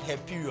not had her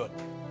period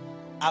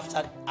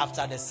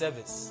after the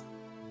service,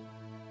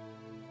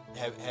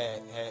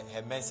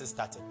 her menses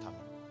started coming.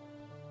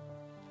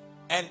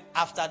 And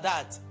after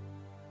that,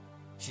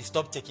 she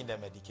stopped taking the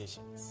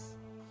medications.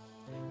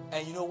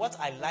 And you know what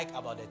I like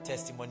about the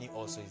testimony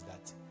also is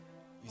that,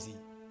 you see,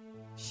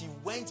 she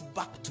went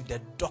back to the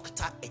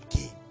doctor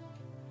again.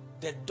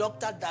 The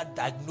doctor that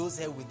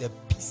diagnosed her with the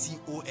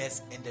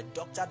PCOS and the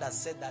doctor that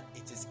said that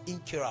it is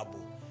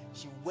incurable.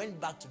 She went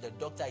back to the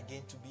doctor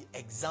again to be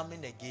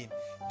examined again.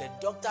 The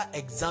doctor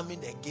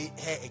examined her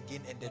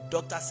again, and the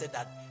doctor said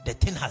that the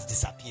thing has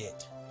disappeared.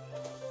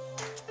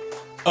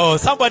 Oh,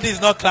 somebody is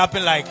not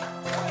clapping like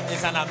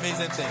it's an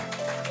amazing thing.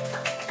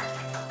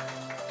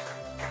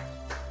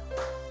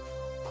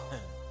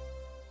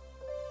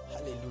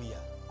 Hallelujah.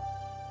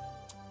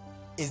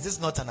 Is this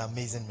not an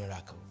amazing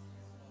miracle?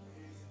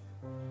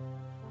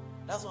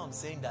 That's why I'm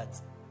saying that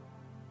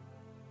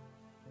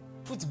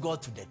put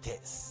God to the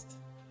test.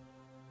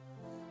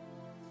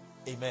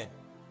 Amen.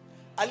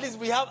 At least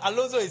we have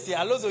Alonso is here.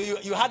 Alonso,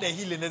 you had a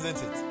healing, isn't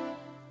it?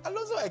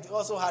 Alonso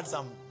also had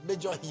some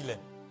major healing.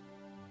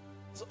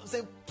 So I'm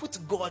saying put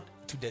God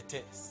to the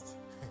test.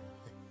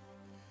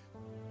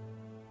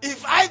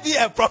 If I be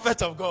a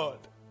prophet of God,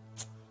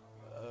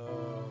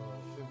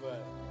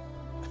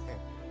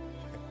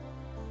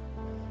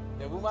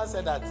 the woman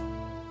said that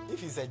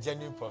if he's a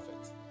genuine prophet,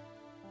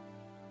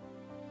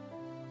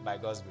 by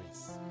God's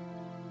grace,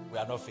 we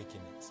are not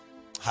faking it.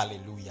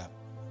 Hallelujah.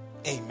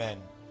 Amen.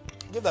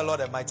 Give the Lord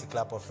a mighty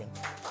clap offering.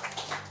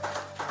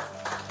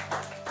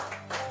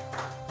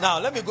 Now,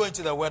 let me go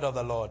into the word of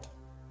the Lord.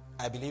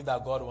 I believe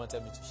that God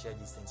wanted me to share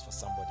these things for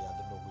somebody.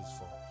 I don't know who it's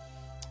for.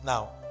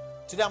 Now,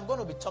 today I'm going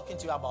to be talking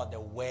to you about the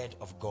word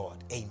of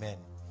God. Amen.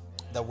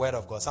 The word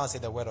of God. Someone say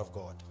the word of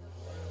God.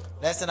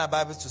 Let's turn our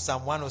Bibles to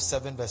Psalm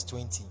 107 verse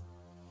 20.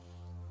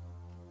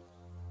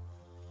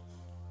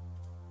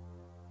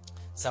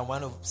 Psalm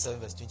 107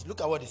 verse 20.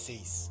 Look at what it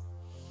says.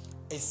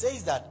 It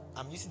says that,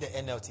 I'm using the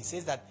NLT. It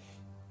says that,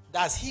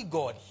 that's He,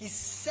 God, He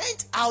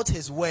sent out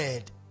His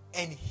word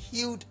and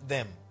healed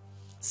them,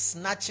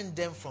 snatching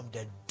them from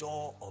the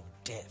door of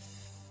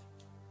death.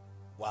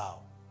 Wow.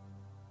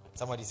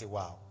 Somebody say,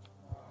 wow.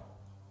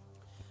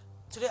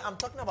 Today I'm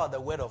talking about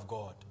the word of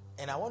God,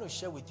 and I want to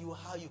share with you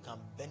how you can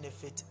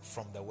benefit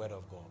from the word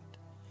of God.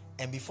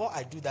 And before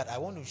I do that, I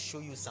want to show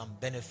you some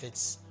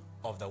benefits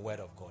of the word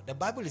of God. The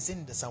Bible is saying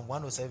in the Psalm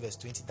 107 verse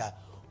 20 that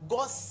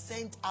God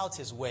sent out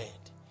His word.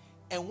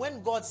 And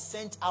when God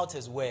sent out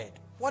His word,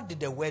 what did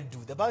the word do?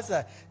 The Bible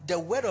says that the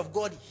word of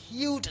God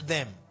healed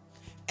them.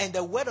 And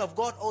the word of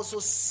God also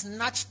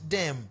snatched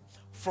them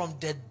from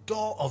the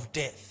door of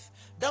death.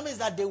 That means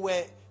that they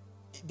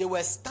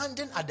were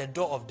standing at the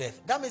door of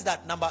death. That means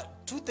that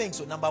two things.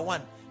 So number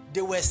one,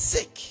 they were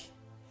sick.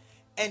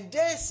 And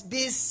this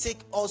being sick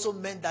also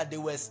meant that they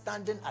were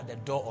standing at the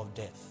door of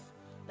death.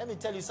 Let me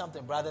tell you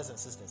something, brothers and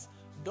sisters.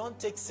 Don't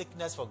take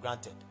sickness for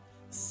granted.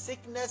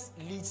 Sickness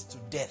leads to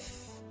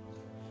death.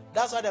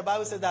 That's why the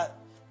Bible says that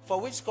for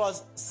which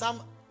cause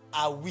some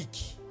are weak.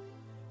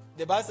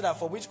 The Bible says that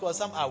for which cause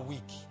some are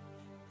weak,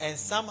 and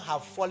some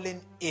have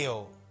fallen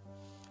ill,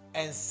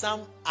 and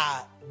some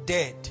are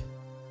dead.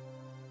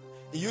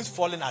 He used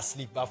falling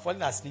asleep, but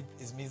falling asleep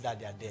means that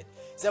they are dead.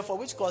 So for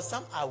which cause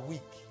some are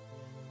weak,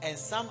 and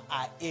some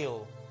are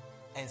ill,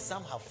 and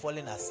some have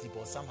fallen asleep,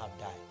 or some have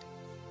died.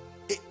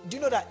 Do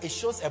you know that it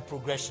shows a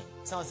progression?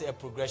 Someone say a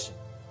progression.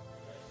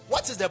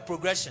 What is the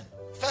progression?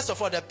 First of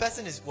all, the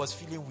person was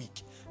feeling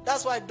weak.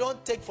 That's why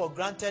don't take for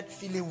granted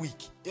feeling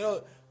weak. You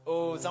know,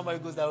 oh, somebody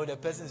goes that way, the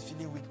person is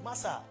feeling weak.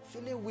 Master,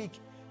 feeling weak.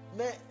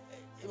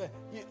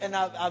 And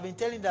I've been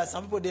telling that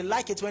some people, they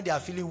like it when they are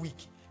feeling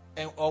weak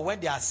or when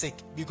they are sick,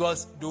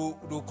 because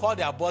they'll call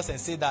their boss and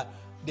say that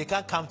they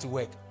can't come to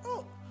work.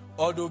 Oh.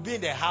 Or they'll be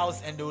in their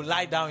house and they'll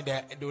lie down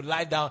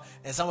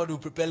and somebody will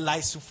prepare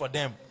light soup for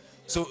them.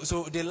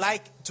 So they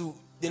like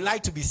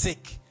to be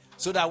sick,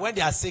 so that when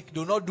they are sick,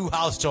 do not do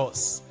house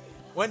chores.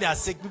 When they are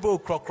sick, people will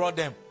crow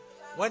them.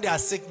 When they are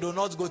sick, do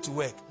not go to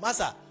work.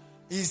 Master,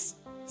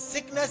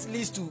 sickness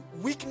leads to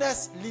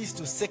weakness, leads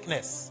to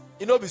sickness.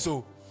 You know, be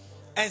so.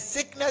 And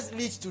sickness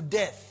leads to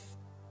death.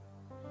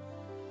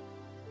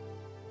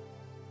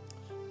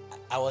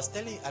 I don't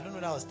know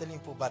what I was telling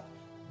people, but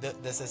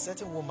there's a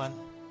certain woman.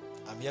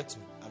 I'm here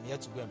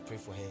to go and pray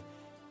for her.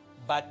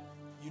 But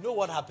you know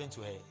what happened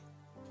to her?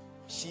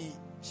 She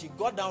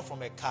got down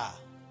from a car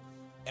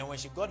And when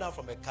she got down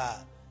from the car,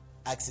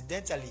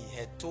 accidentally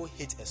her toe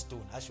hit a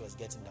stone as she was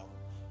getting down.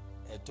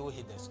 Her toe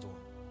hit the stone.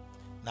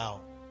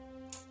 Now,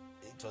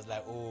 it was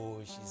like, oh,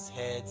 she's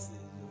hurt,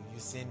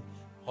 using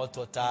hot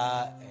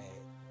water,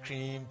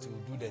 cream to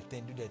do the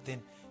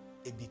thing.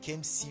 It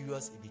became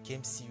serious.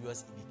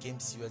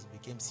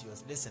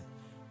 Listen,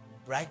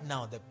 right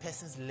now, the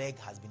person's leg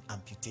has been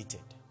amputated.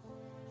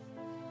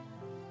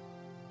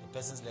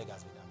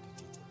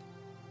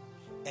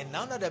 And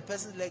now that the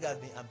person's leg has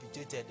been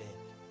amputated,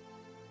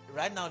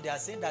 right now they are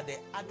saying that the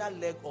other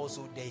leg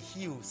also, the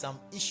heel, some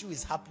issue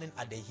is happening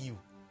at the heel.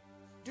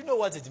 Do you know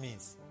what it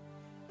means?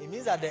 It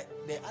means that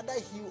the other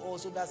heel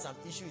also, that some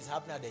issue is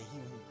happening at the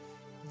heel.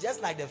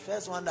 Just like the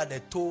first one, that the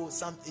toe,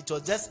 it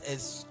was just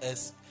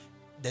as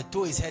the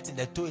toe is hurting.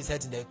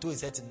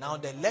 Now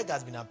the leg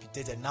has been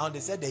amputated. Now they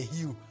said the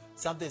heel,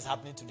 something is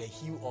happening to the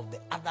heel of the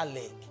other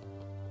leg.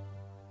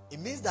 It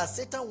means that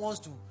Satan wants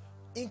to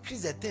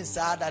increase the thing so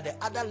that the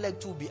other leg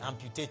too will be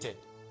amputated.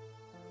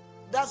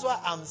 That's why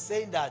I'm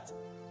saying that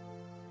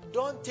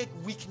don't take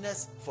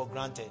weakness for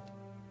granted.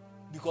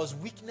 Because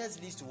weakness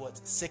leads to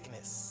what?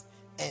 Sickness.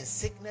 And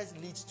sickness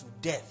leads to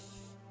death.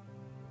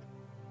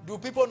 Do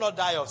people not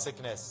die of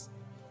sickness?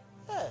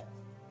 Yeah.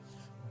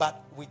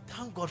 But we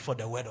thank God for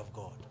the word of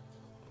God.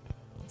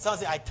 Someone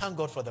say, I thank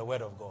God for the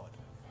word of God.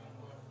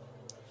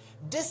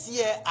 This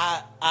year,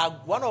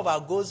 one of our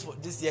goals for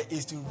this year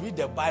is to read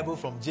the Bible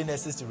from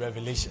Genesis to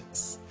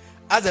Revelations.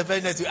 As a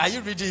person, are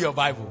you reading your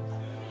Bible?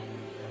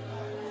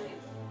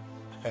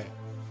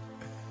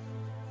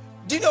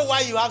 Do you know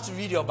why you have to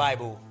read your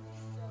Bible?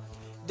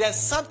 There's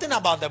something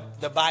about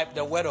the Bible,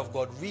 the word of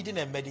God, reading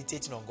and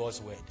meditating on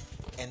God's word.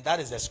 And that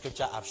is the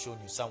scripture I've shown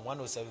you, Psalm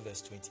 107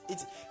 verse 20.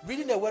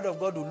 Reading the word of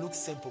God will look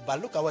simple,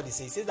 but look at what he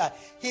says. He says that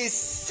he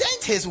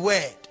sent his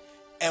word.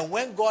 And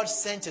when God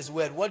sent his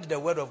word, what did the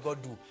word of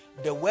God do?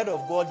 The word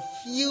of God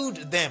healed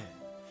them.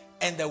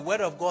 And the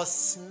word of God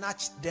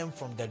snatched them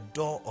from the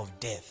door of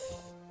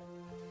death.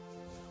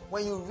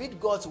 When you read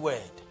God's word,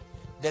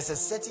 there's a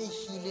certain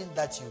healing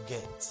that you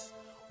get.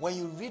 When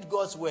you read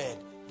God's word,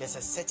 there's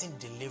a certain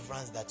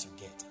deliverance that you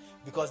get.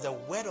 Because the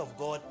word of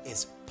God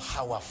is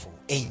powerful.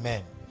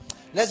 Amen.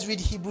 Let's read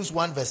Hebrews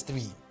 1 verse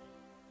 3.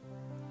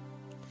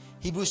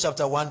 Hebrews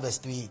chapter 1 verse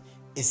 3.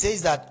 It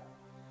says that,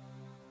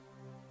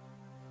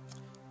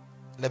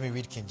 let me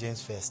read King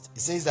James first.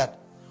 It says that,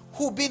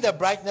 who be the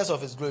brightness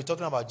of his glory,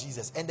 talking about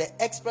Jesus, and the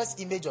express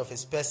image of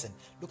his person.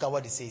 Look at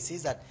what it says. It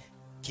says that,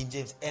 King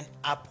James, and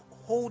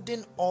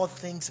upholding all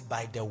things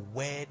by the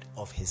word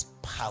of his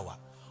power.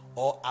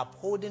 Or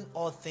upholding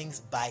all things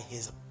by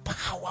his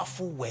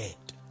powerful word.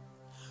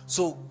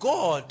 So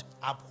God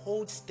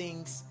upholds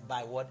things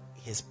by what?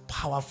 His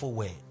powerful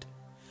word.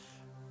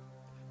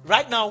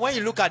 Right now, when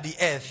you look at the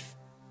earth,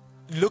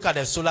 look at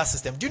the solar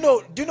system. Do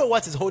you know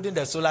what is holding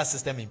the solar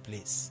system in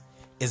place?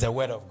 Is the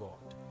word of God.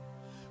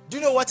 Do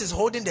you know what is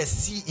holding the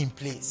sea in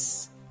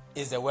place?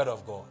 Is the word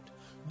of God.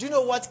 Do you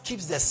know what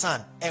keeps the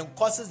sun and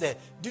causes do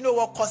you know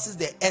what causes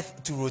the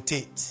earth to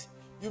rotate?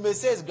 You may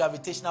say it's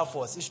gravitational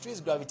force. It's true,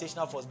 it's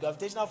gravitational force.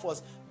 Gravitational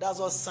force, that's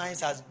what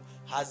science has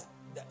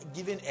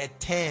given a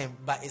term,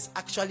 but it's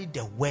actually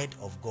the word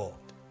of God.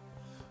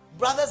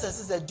 Brothers and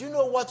sisters, do you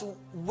know what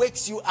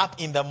wakes you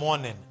up in the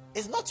morning?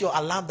 It's not your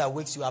alarm that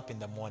wakes you up in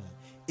the morning.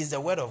 It's the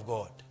word of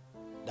God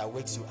that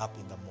wakes you up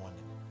in the morning.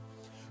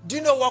 Do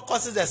you know what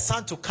causes the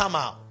sun to come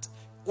out?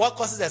 What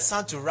causes the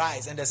sun to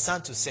rise and the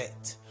sun to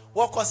set?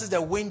 What causes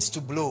the winds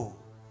to blow?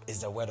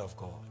 Is the word of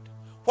God.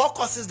 What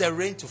causes the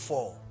rain to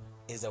fall?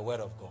 Is the word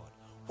of God.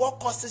 What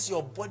causes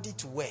your body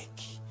to work,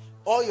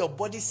 all your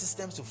body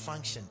systems to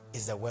function,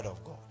 is the word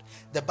of God.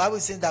 The Bible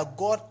says that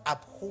God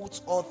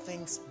upholds all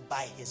things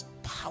by his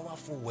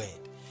powerful word.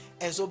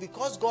 And so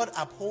because God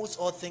upholds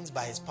all things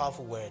by his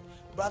powerful word,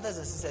 brothers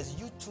and sisters,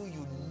 you too,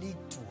 you need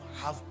to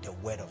have the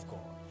word of God.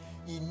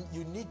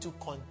 You need to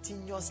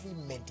continuously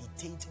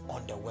meditate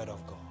on the word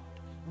of God.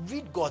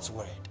 Read God's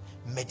word.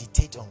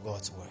 Meditate on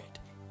God's word.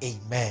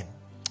 Amen.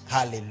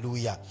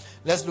 Hallelujah.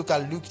 Let's look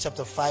at Luke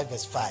chapter 5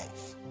 verse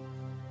 5.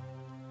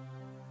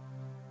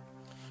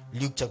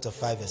 Luke chapter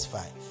 5 verse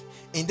 5.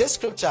 In this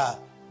scripture,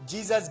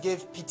 Jesus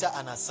gave Peter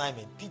an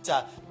assignment.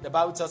 Peter, the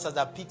Bible tells us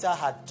that Peter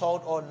had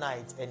toiled all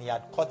night and he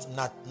had caught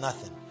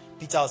nothing.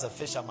 Peter was a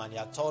fisherman. He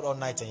had toiled all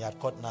night and he had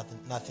caught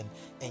nothing.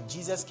 And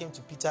Jesus came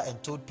to Peter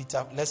and told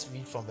Peter, let's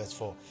read from verse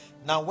 4.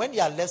 Now when he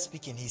had left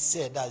speaking, he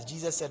said, that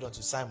Jesus said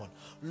unto Simon,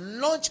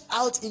 launch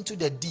out into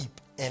the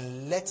deep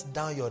and let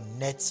down your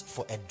nets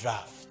for a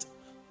draught.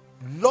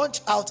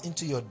 Launch out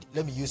into your,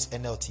 let me use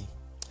NLT.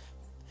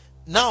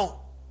 Now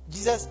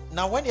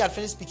when he had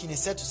finished speaking, he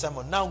said to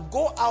Simon, now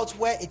go out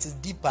where it is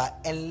deeper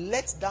and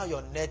let down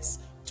your nets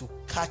to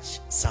catch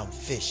some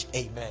fish.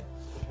 Amen.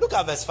 Look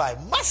at verse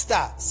 5.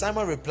 Master,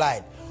 Simon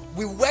replied,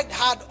 we worked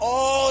hard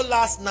all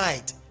last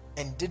night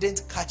and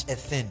didn't catch a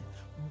thing.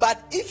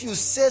 But if you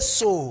say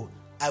so,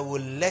 I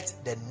will let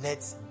the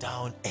nets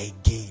down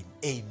again.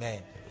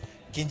 Amen.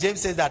 King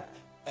James says that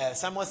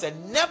Simon said,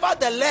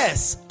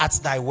 nevertheless, at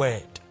thy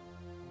word,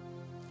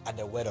 at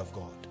the word of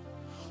God.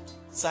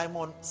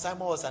 Simon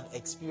was an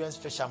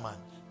experienced fisherman.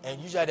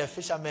 And usually the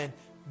fishermen,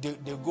 they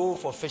go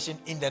for fishing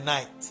in the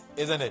night,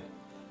 isn't it?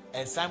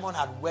 And Simon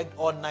had worked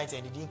all night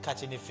and he didn't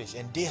catch any fish.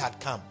 And day had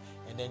come.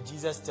 And then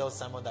Jesus tells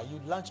Simon that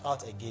you launch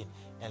out again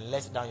and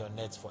let down your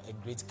nets for a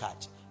great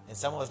catch. And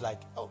Simon was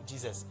like, oh,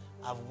 Jesus,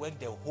 I've worked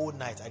the whole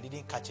night. I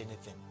didn't catch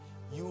anything.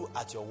 You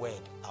at your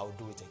word, I'll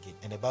do it again.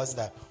 And the Bible says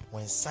that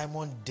when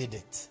Simon did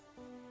it,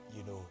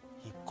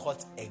 he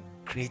caught a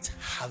great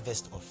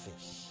harvest of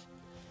fish.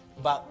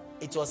 But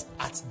it was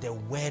at the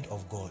word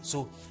of God.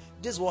 So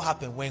this is what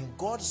happened when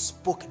God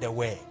spoke the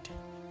word.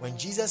 When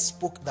Jesus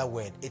spoke that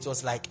word, it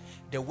was like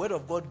the word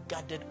of God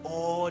gathered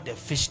all the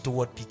fish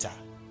towards Peter's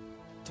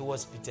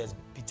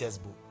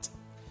boat.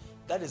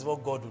 That is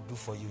what God will do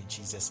for you in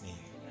Jesus' name.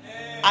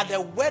 Amen. At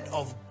the word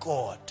of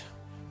God,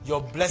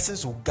 your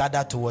blessings will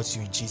gather towards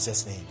you in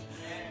Jesus' name.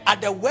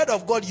 At the word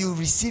of God, you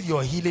receive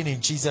your healing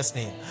in Jesus'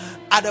 name.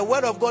 At the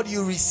word of God,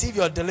 you receive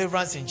your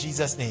deliverance in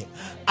Jesus' name.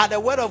 At the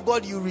word of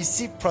God, you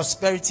receive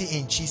prosperity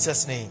in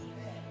Jesus' name.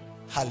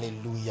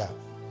 Hallelujah.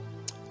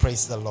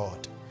 Praise the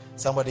Lord.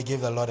 Somebody give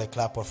the Lord a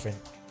clap offering.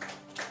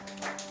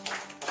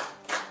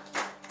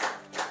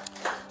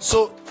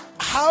 So,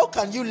 how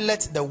can you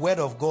let the word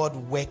of God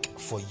work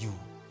for you?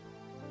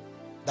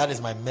 That is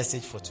my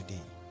message for today.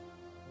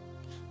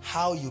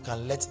 How you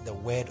can let the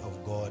word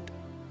of God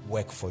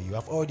work for you.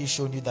 I've already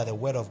shown you that the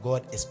word of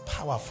God is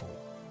powerful.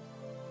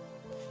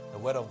 The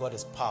word of God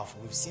is powerful.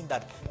 We've seen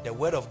that the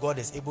word of God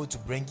is able to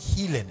bring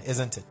healing,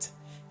 isn't it?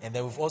 And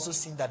then we've also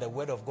seen that the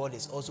word of God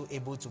is also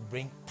able to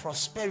bring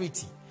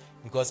prosperity,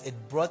 because it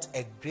brought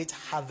a great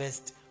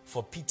harvest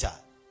for Peter.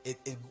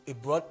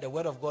 The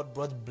word of God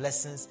brought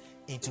blessings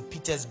into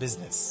Peter's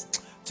business.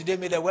 Today,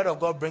 may the word of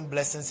God bring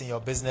blessings in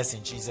your business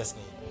in Jesus'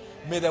 name.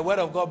 May the word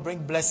of God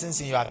bring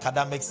blessings in your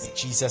academics in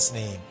Jesus'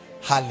 name.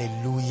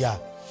 Hallelujah.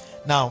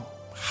 Now,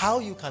 how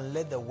you can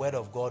let the word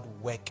of God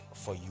work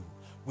for you?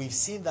 We've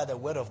seen that the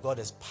word of God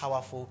is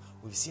powerful.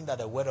 We've seen that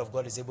the word of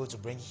God is able to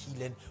bring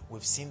healing.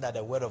 We've seen that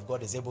the word of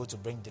God is able to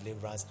bring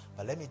deliverance.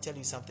 But let me tell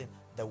you something.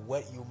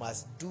 You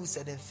must do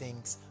certain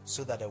things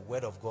so that the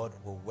word of God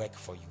will work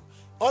for you.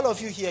 All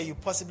of you here, you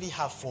possibly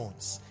have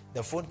phones.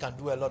 The phone can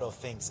do a lot of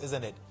things,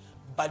 isn't it?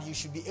 But you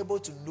should be able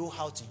to know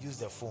how to use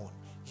the phone.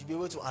 You should be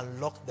able to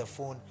unlock the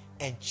phone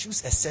and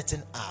choose a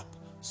certain app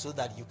so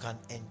that you can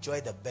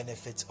enjoy the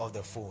benefits of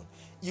the phone.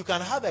 You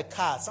can have a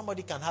car,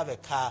 somebody can have a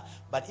car,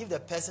 but if the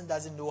person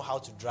doesn't know how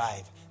to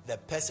drive, the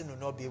person will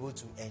not be able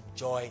to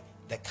enjoy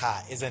the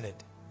car, isn't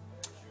it?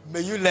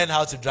 May you learn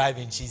how to drive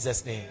in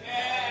Jesus' name.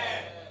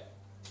 Yeah.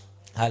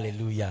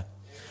 Hallelujah.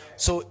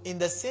 So in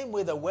the same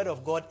way, the word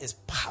of God is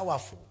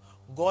powerful.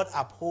 God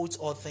upholds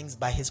all things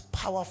by his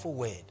powerful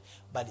word.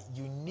 But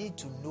you need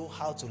to know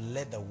how to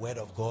let the word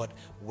of God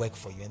work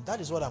for you. And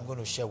that is what I'm going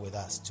to share with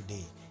us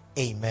today.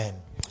 Amen.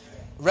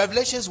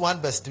 Revelations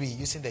 1 verse 3,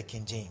 using the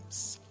King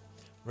James.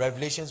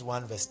 Revelations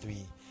 1 verse 3.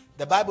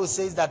 The Bible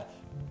says that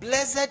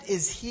blessed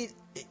is he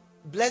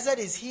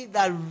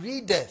that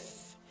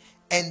readeth,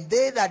 and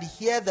they that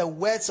hear the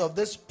words of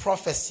this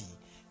prophecy,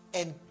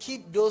 and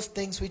keep those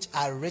things which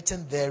are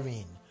written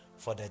therein,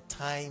 for the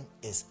time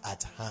is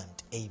at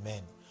hand.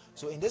 Amen.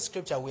 So in this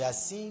scripture, we are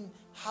seeing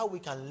how we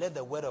can let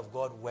the word of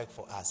God work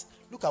for us.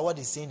 Look at what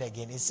it's saying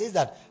again. It says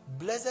that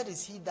blessed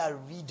is he that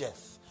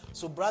readeth.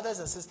 So brothers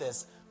and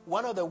sisters,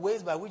 one of the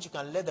ways by which you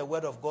can let the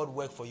word of God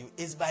work for you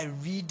is by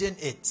reading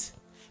it.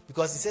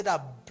 Because he said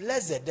that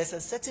blessed, there's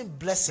a certain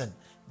blessing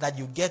that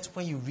you get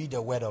when you read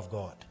the word of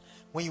God.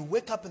 When you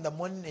wake up in the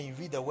morning and you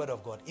read the word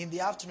of God. In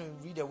the afternoon,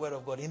 you read the word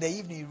of God. In the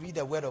evening, you read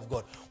the word of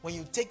God. When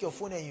you take your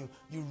phone and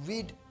you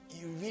read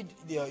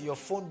your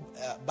phone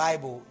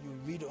Bible, you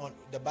read on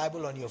the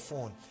Bible on your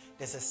phone,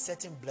 there's a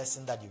certain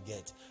blessing that you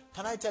get.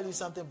 Can I tell you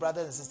something,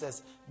 brothers and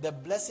sisters? The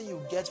blessing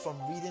you get from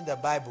reading the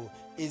Bible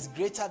is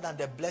greater than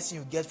the blessing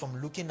you get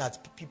from looking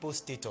at people's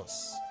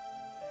status.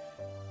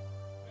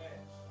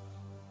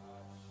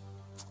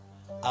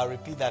 I'll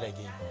repeat that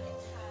again.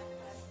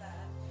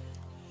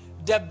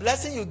 The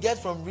blessing you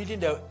get from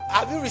reading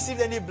have you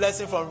received any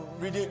blessing from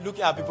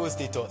looking at people's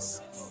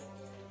status?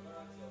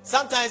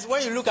 Sometimes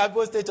when you look at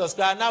people's status,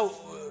 now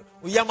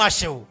we are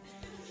marshal.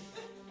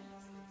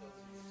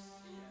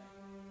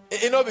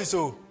 It not be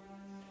so.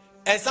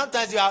 And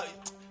sometimes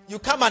you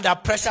come under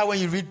pressure when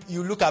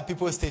you look at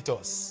people's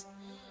status.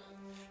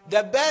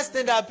 The best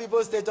thing that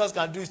people's status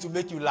can do is to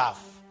make you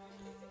laugh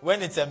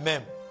when it's a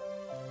meme.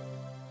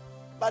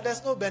 But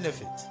there's no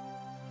benefit.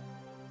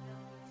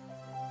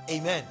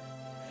 Amen.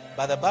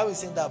 But the Bible is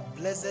saying that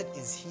blessed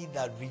is he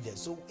that readeth.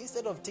 So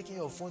instead of taking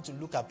your phone to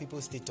look at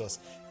people's status,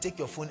 take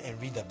your phone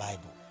and read the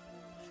Bible.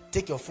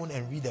 Take your phone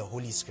and read the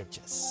Holy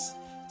Scriptures.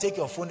 Take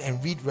your phone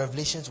and read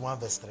Revelations 1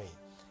 verse 3.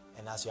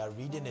 And as you are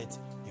reading it,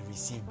 you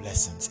receive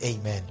blessings.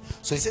 Amen.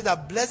 So he says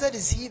that blessed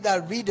is he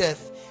that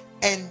readeth,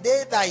 and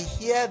they that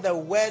hear the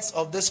words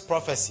of this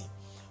prophecy.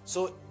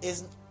 So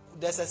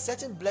there's a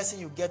certain blessing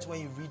you get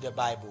when you read the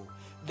Bible.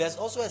 There's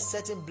also a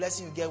certain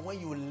blessing you get when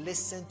you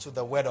listen to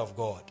the word of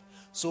God.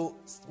 So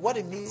what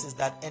it means is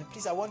that, and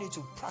please I want you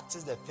to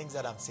practice the things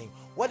that I'm saying.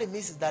 What it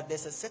means is that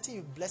there's a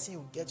certain blessing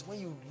you get when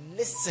you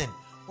listen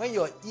When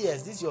your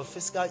ears, these your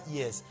physical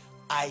ears,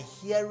 are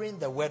hearing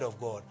the word of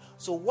God.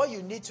 So what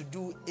you need to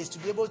do is to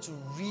be able to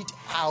read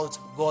out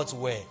God's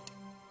word.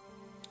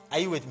 Are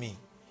you with me?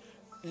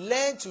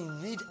 Learn to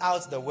read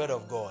out the word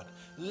of God.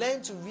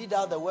 Learn to read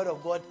out the word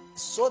of God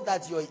so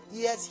that your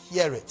ears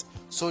hear it.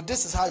 So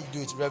this is how you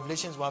do it.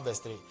 Revelations 1 verse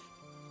 3.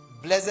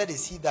 Blessed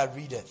is he that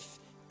readeth,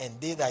 and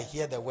they that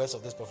hear the words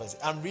of this prophecy.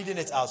 I'm reading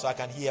it out so I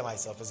can hear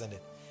myself, isn't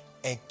it?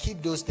 And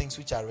keep those things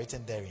which are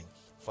written therein,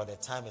 for the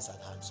time is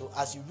at hand. So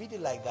as you read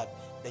it like that,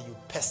 then you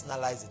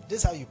personalize it. This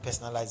is how you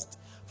personalize it.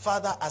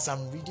 Father, as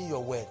I'm reading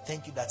your word,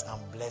 thank you that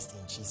I'm blessed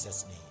in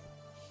Jesus' name.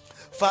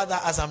 Father,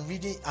 as I'm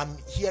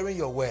hearing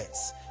your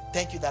words,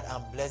 thank you that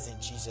I'm blessed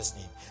in Jesus'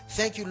 name.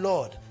 Thank you,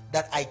 Lord,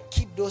 that I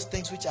keep those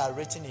things which are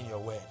written in your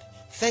word.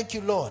 Thank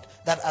you, Lord,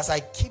 that as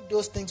I keep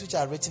those things which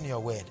are written in your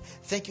word,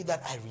 thank you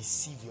that I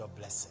receive your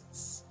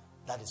blessings.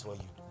 That is what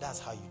you do. That's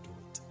how you do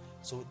it.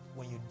 So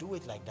when you do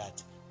it like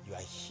that, you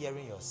are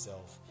hearing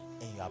yourself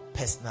and you are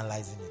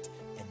personalizing it,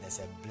 and there's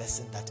a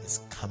blessing that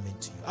is coming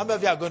to you. How many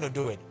of you are going to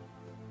do it?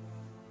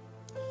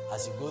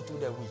 As you go through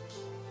the week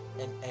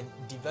and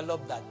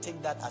develop that,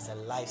 take that as a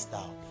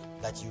lifestyle,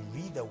 that you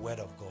read the word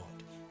of God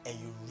and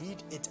you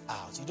read it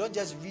out. You don't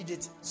just read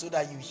it so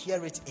that you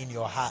hear it in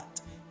your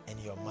heart and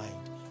your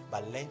mind,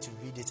 but learn to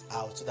read it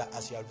out so that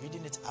as you are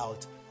reading it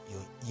out,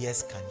 your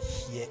ears can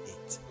hear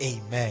it.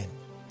 Amen.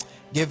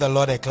 Give the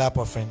Lord a clap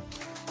offering.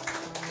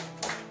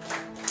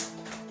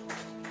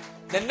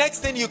 The next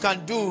thing you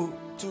can do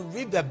to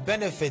reap the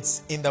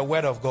benefits in the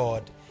word of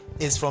God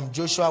is from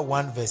Joshua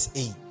 1 verse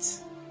 8.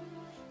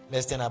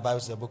 Let's turn our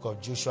Bibles to the book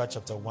of Joshua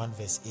chapter 1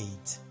 verse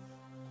 8.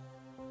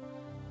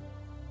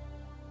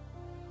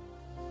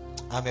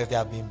 How many of you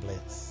have been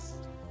blessed?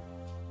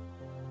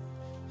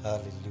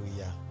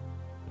 Hallelujah.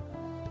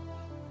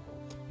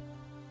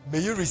 May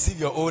you receive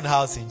your own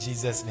house in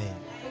Jesus' name.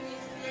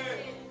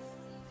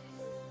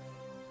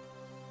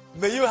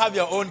 May you have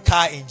your own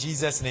car in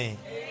Jesus' name.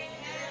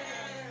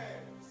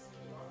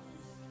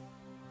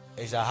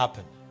 It shall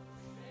happen.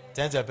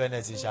 Tell your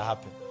parents it shall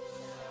happen.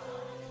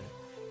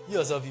 You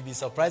yourself, you'll be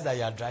surprised that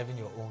you are driving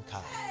your own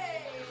car.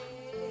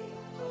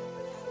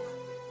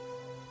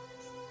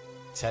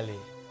 Charlie,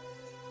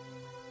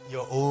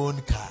 your own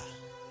car.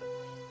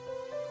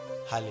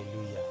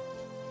 Hallelujah.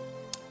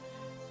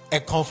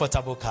 A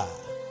comfortable car.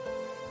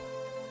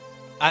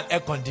 An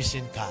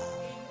air-conditioned car.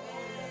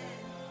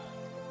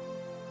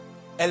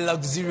 A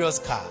luxurious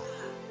car.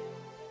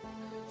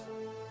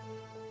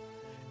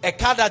 A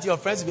car that your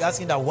friends will be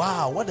asking that,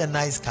 wow, what a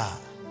nice car.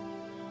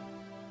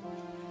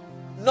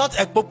 Not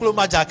a Poplo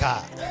Maja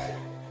car.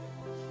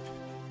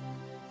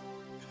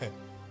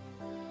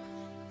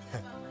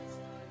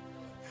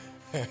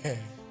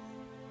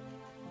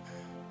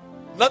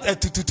 Not a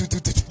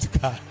tutu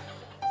car.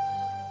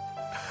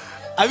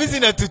 Have you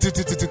seen a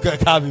tutu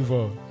car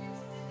before?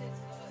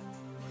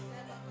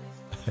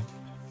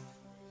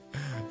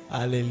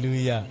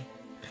 Hallelujah.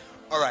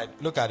 All right,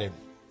 look at him.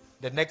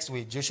 The next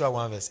week, Joshua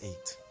 1 verse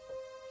 8.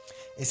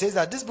 It says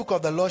that this book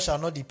of the law shall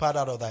not depart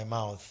out of thy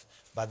mouth,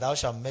 but thou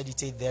shalt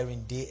meditate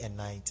therein day and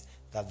night,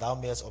 that thou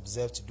mayest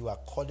observe to do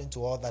according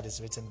to all that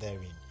is written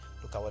therein.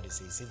 Look at what it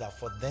says. It says that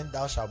for then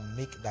thou shalt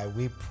make thy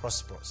way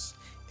prosperous,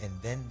 and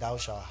then thou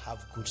shalt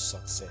have good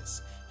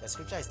success. The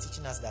scripture is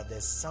teaching us that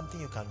there's something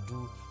you can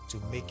do to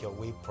make your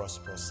way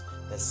prosperous.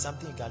 There's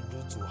something you can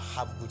do to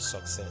have good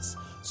success.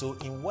 So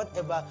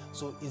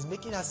it's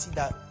making us see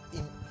that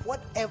in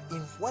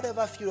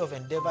whatever field of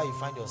endeavor you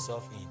find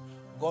yourself in,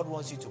 God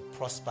wants you to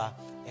prosper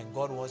and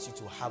God wants you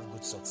to have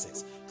good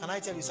success. Can I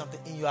tell you something?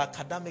 In your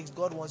academics,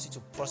 God wants you to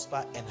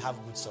prosper and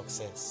have good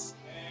success.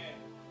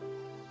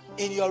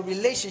 In your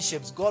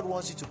relationships, God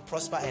wants you to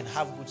prosper and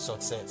have good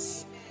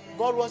success.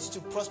 God wants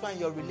you to prosper in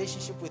your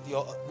relationship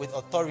with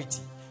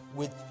authority,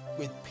 with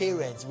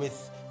parents,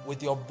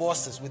 with your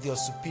bosses, with your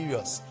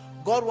superiors.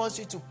 God wants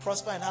you to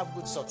prosper and have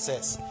good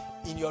success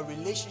in your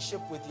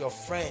relationship with your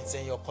friends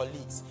and your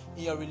colleagues,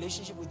 in your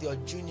relationship with your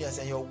juniors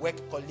and your work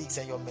colleagues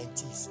and your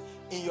mentees,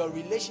 in your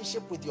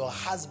relationship with your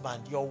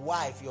husband, your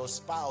wife, your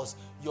spouse,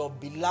 your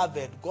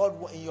beloved. God,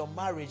 in your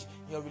marriage,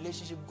 in your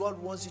relationship, God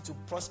wants you to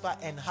prosper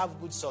and have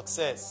good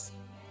success.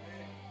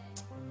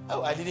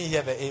 Oh, I didn't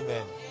hear the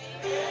amen.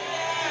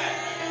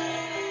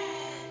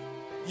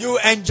 You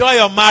enjoy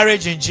your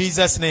marriage in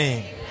Jesus'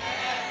 name.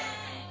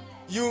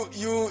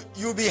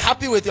 You be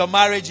happy with your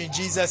marriage in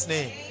Jesus'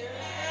 name.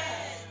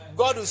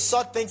 God will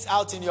sort things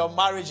out in your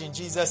marriage in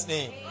Jesus'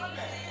 name.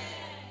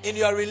 In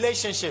your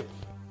relationship,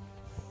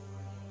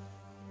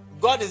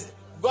 God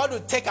will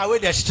take away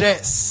the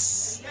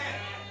stress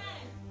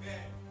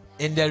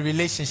in the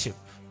relationship.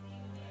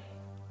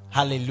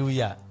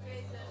 Hallelujah.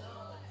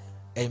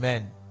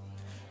 Amen.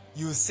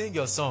 You sing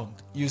your song.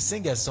 You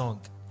sing a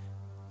song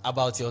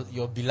about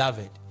your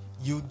beloved.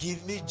 You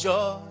give me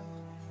joy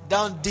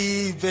down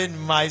deep in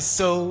my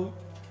soul.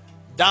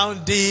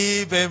 Down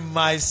deep in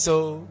my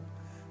soul.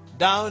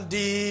 Down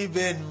deep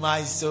in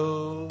my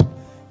soul.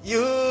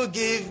 You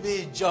give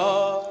me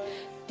joy.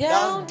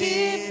 Down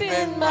deep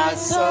in my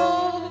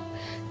soul.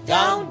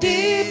 Down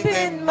deep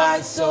in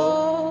my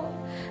soul.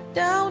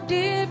 down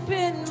deep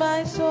in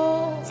my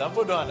soul. Some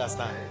people don't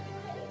understand.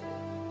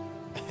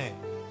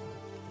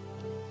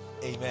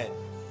 Amen.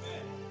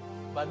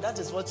 But that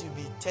is what you'll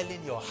be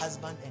telling your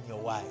husband and your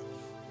wife.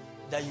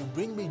 That you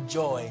bring me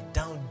joy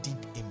down deep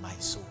in my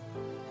soul.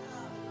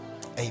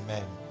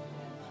 Amen.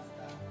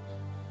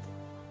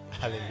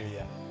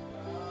 Hallelujah.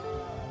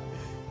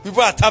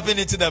 People are tapping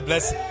into the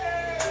blessing.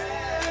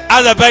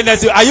 As a parent,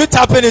 are you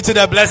tapping into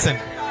the blessing?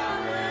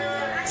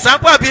 Some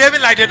people are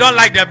behaving like they don't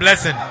like the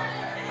blessing.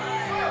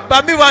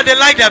 But meanwhile, they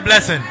like the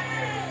blessing.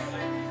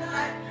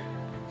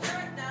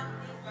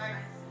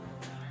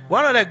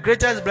 One of the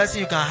greatest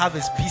blessings you can have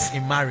is peace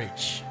in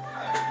marriage.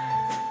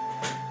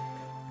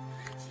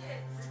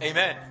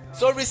 Amen.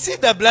 So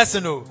receive the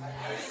blessing. Oh.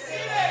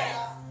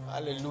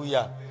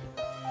 Hallelujah.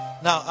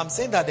 Now, I'm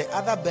saying that the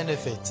other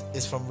benefit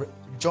is from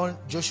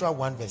Joshua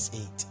 1 verse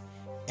 8.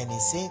 And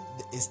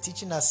he's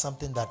teaching us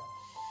something that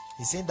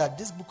he's saying that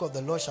this book of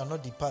the law shall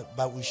not depart,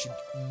 but we should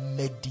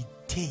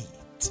meditate.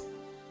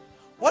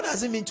 What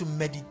does it mean to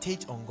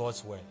meditate on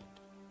God's word?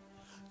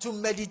 To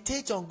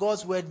meditate on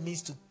God's word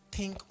means to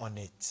think on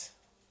it.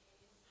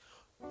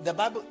 The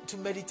Bible, to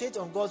meditate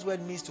on God's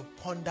word means to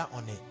ponder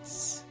on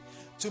it.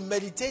 To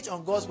meditate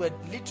on God's word,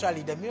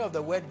 literally, the meaning of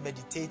the word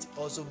meditate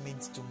also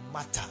means to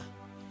matter.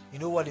 You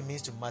know what it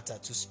means to matter?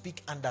 To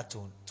speak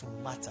undertone, to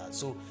matter.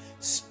 So,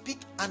 speak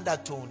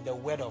undertone the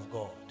word of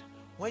God.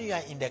 When you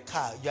are in the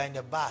car, you are in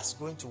the bus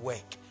going to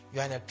work,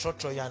 you are in a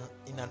trotro, you are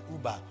in an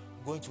Uber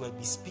going to work,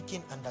 be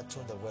speaking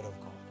undertone the word of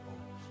God.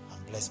 Oh,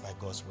 I'm blessed by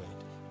God's word.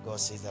 God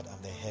says that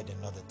I'm the head and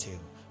not the tail.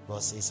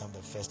 God says I'm the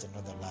first and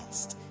not the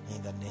last.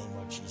 In the name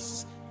of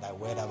Jesus, thy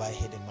word have I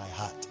hid in my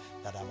heart,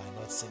 that I might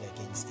not sin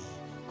against thee.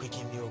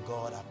 Quicken me, O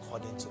God,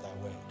 according to thy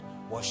word.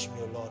 Wash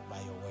me, O Lord, by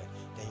your word.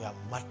 Then you are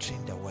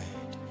muttering the word.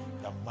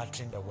 You are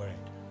muttering the word.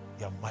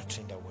 You are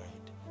muttering the word.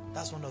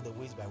 That's one of the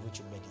ways by which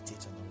you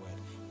meditate on the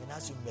word. And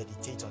as you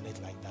meditate on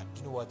it like that,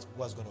 you know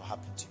what's going to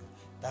happen to you?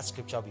 That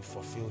scripture will be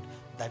fulfilled,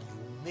 that you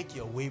will make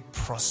your way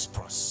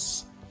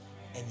prosperous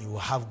and you will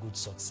have good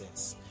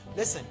success.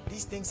 Listen,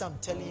 these things I'm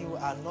telling you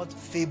are not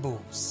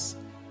fables.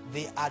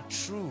 They are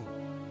true.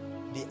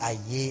 They are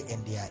yea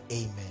and they are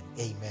amen.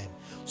 Amen.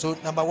 So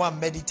number one,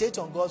 meditate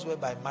on God's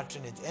word by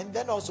muttering it. And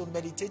then also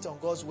meditate on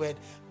God's word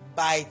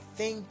by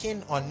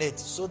thinking on it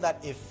so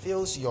that it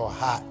fills your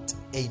heart.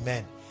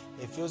 Amen.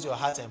 It fills your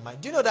heart and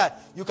mind. Do you know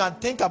that you can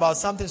think about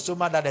something so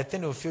much that the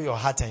thing will fill your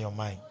heart and your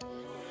mind?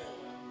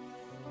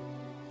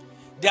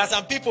 There are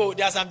some people,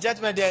 there are some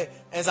gentlemen there,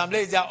 and some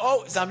ladies, they are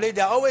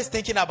always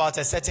thinking about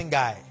a certain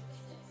guy.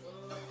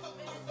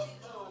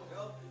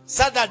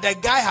 So that the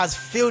guy has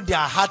filled their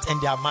heart and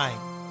their mind.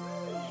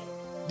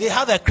 They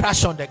have a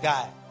crush on the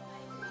guy.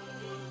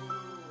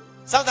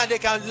 Sometimes they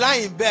can lie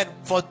in bed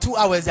for 2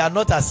 hours, they are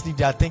not asleep,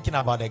 they are thinking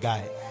about the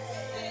guy.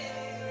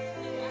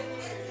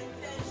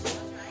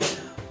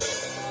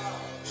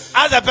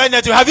 As a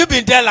parent, have you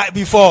been there like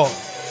before?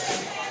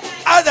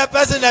 As a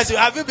person,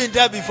 have you been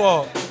there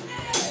before?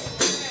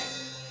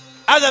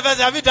 As a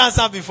person, have you done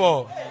something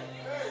before?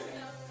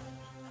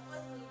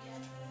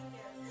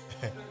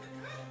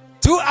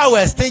 2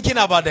 hours thinking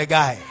about the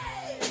guy.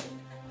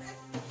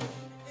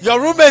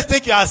 Your roommates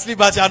think you are asleep,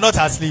 but you are not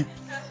asleep.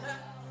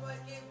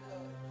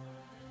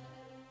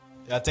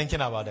 You are thinking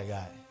about the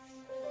guy.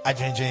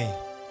 Adrenjin.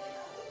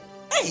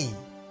 Hey!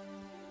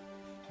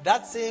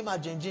 That same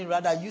adrenjin,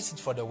 rather use it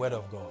for the word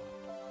of God.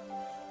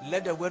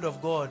 Let the word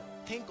of God,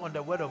 think on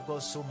the word of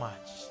God so much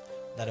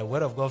that the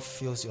word of God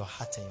fills your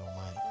heart and your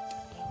mind.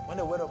 When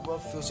the word of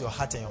God fills your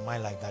heart and your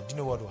mind like that, do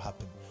you know what will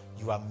happen?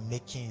 You are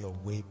making your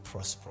way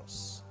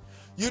prosperous.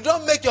 You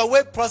don't make your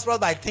way prosperous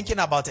by thinking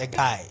about a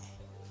guy.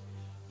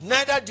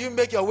 Neither do you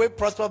make your way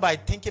prosperous by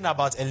thinking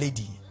about a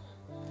lady.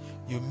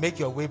 You make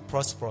your way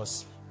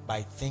prosperous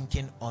by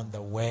thinking on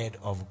the word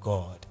of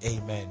God.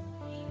 Amen.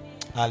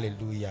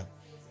 Hallelujah.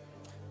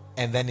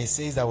 And then it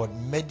says that would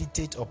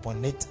meditate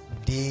upon it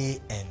day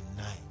and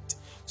night.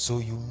 So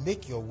you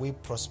make your way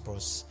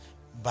prosperous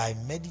by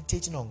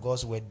meditating on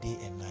God's word day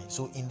and night.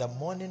 So in the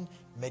morning,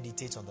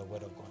 meditate on the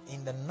word of God.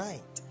 In the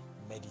night,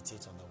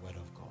 meditate on the word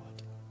of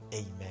God.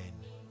 Amen.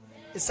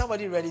 Is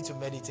somebody ready to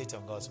meditate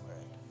on God's word?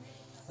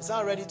 Is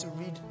someone ready to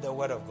read the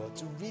word of God?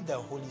 To read the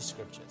Holy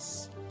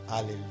Scriptures?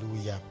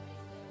 Hallelujah.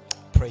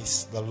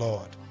 Praise the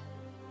Lord.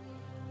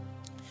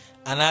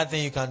 Another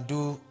thing you can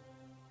do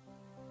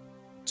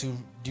to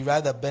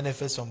derive the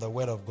benefits from the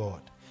word of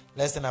God.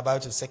 Let's turn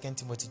about to 2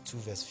 Timothy 2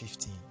 verse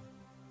 15.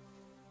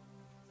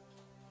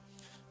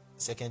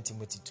 2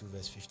 Timothy 2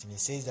 verse 15. It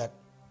says that,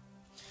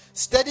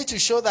 study to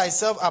show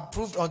thyself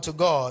approved unto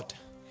God,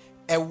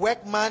 a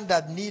workman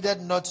that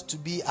needed not to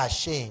be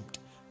ashamed,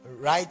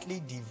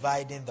 rightly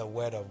dividing the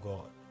word of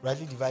God.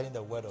 Rightly dividing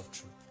the word of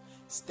truth.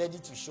 Study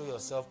to show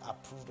yourself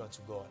approved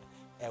unto God,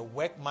 a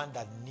workman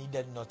that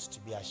needed not to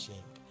be ashamed,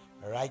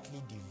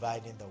 rightly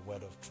dividing the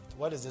word of truth.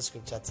 What is this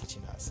scripture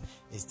teaching us?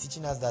 It's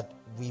teaching us that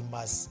we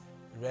must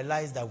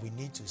realize that we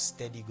need to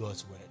study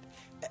God's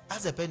word.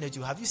 As a parent,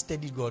 have you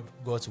studied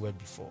God's word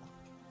before?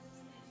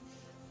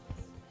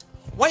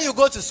 When you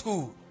go to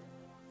school,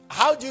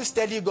 how do you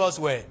study God's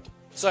word?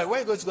 Sorry, when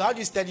you go to school, how do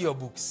you study your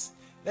books?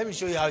 Let me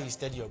show you how you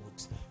study your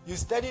books. You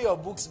study your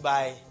books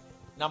by,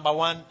 number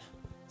one,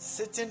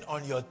 sitting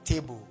on your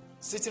table,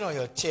 sitting on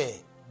your chair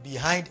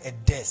behind a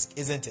desk,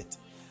 isn't it?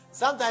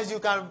 Sometimes you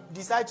can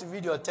decide to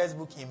read your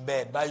textbook in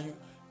bed, but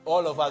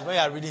all of us, when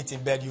you are reading it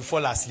in bed, you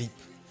fall asleep.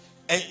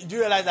 And do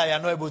you realize that you are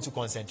not able to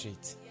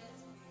concentrate?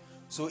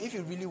 So if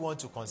you really want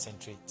to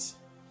concentrate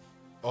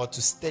or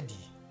to study,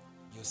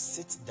 you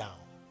sit down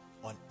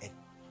on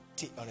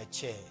a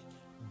chair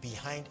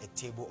behind a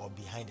table or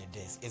behind a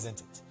desk,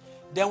 isn't it?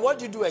 Then what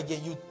do you do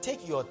again? You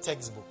take your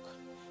textbook.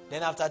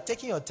 Then after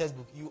taking your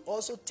textbook, you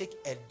also take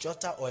a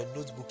jotter or a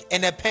notebook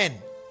and a pen,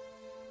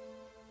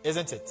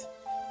 isn't it?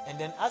 And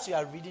then as you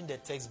are reading the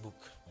textbook,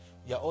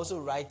 you are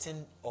also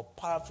writing or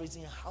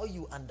paraphrasing how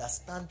you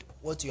understand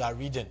what you are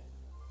reading.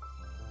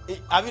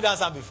 Have you done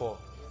that before?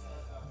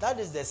 That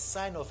is the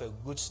sign of a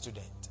good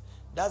student.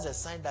 That's a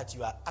sign that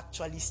you are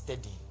actually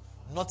studying,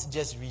 not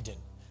just reading.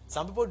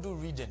 Some people do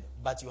reading,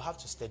 but you have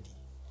to study.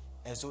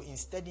 And so in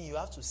studying, you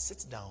have to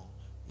sit down,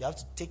 you have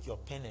to take your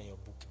pen and your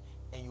book,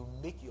 and you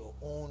make your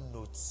own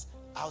notes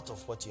out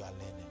of what you are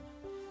learning.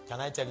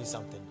 Can I tell you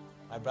something?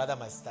 My brother,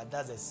 my sister,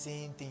 that's the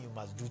same thing you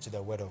must do to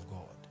the word of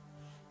God.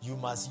 You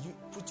must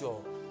put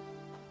your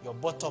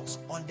buttocks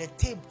on the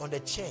table, on the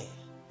chair,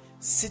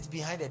 sit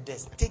behind the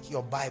desk, take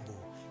your Bible,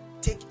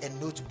 take a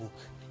notebook,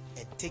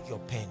 and take your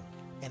pen.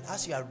 And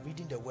as you are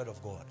reading the word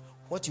of God,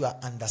 what you are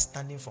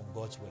understanding from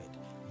God's word,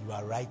 you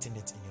are writing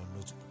it in your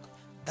notebook.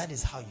 That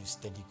is how you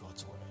study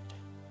God's word.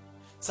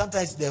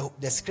 Sometimes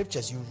the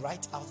scriptures, you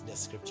write out the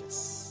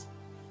scriptures.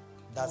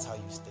 That's how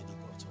you study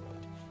God's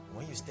word.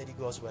 When you study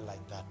God's word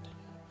like that,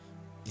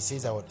 he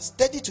says that word,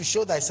 study to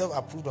show thyself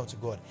approved unto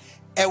God.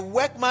 A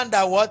workman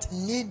that what?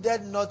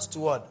 Needed not to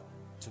what?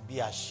 To be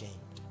ashamed.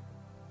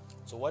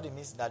 So what it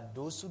means is that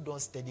those who don't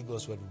study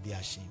God's word will be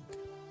ashamed.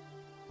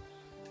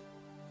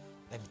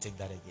 Let me take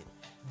that again.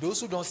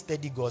 Those who don't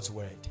study God's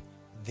word,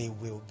 they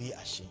will be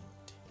ashamed.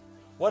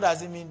 What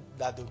does it mean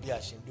that they'll be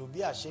ashamed? They'll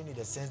be ashamed in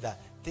the sense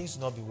that things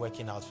will not be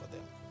working out for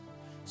them.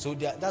 So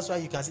that's why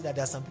you can see that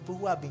there are some people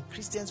who have been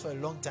Christians for a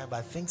long time,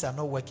 but things are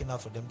not working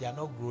out for them. They are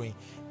not growing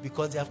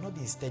because they have not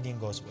been studying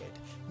God's word.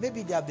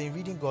 Maybe they have been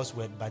reading God's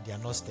word, but they are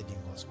not studying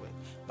God's word.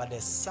 But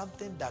there's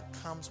something that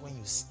comes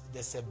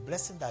there's a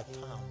blessing that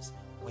comes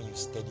when you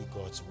study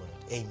God's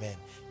word. Amen.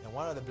 And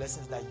one of the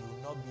blessings that you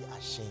will not be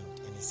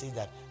ashamed. And it says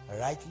that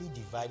rightly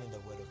dividing the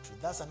word of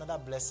truth. That's another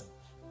blessing.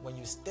 When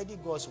you study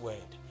God's word,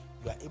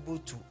 you are able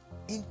to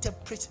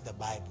interpret the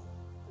Bible,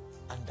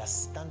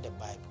 understand the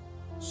Bible,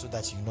 so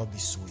that you will not be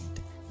swayed.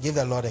 Give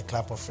the Lord a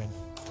clap offering.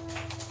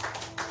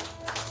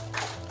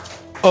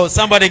 Oh,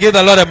 somebody give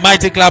the Lord a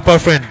mighty clap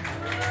offering.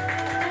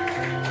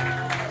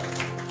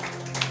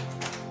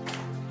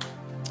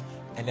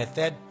 And the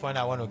third point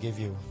I want to give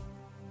you,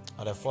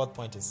 or the fourth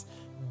point, is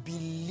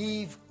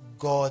believe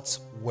God's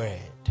word.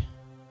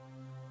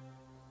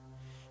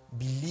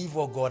 Believe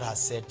what God has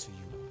said to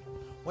you.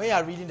 When you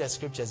are reading the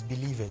scriptures,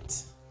 believe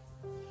it.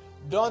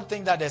 Don't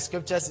think that the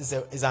scriptures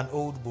is an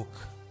old book.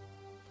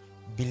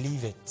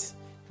 Believe it.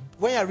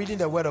 When you are reading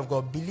the word of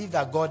God, believe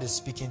that God is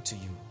speaking to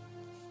you.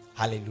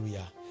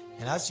 Hallelujah.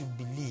 And as you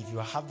believe, you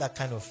have that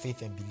kind of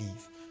faith and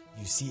belief,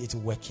 you see it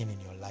working in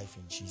your life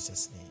in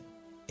Jesus' name.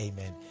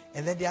 Amen.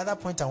 And then the other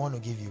point I want to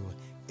give you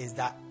is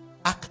that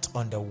act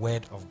on the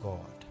word of God.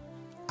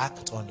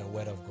 Act on the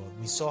word of God.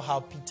 We saw how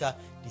Peter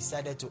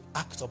decided to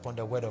act upon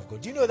the word of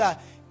God. Do you know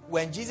that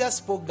when Jesus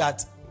spoke,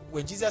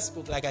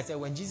 like I said,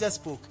 when Jesus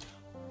spoke,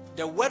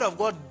 the word of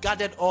God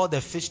gathered all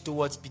the fish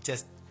towards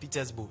Peter's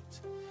boat.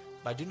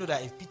 But do you know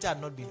that if Peter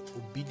had not been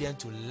obedient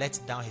to let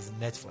down his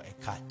net for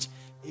a catch,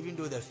 even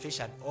though the fish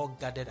had all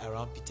gathered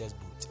around Peter's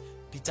boat,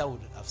 Peter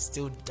would have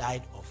still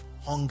died of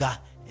hunger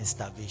and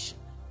starvation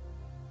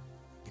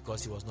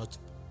because he was not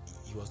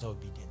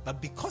obedient.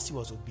 But because he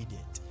was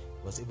obedient,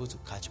 he was able to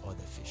catch all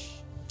the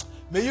fish.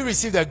 May you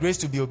receive the grace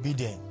to be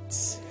obedient.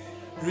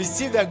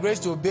 Receive the grace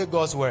to obey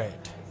God's word.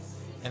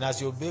 And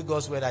as you obey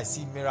God's word, I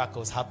see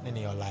miracles happening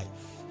in your life.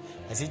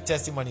 I see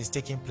testimonies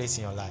taking place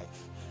in your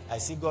life. I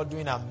see God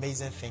doing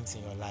amazing things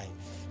in your life.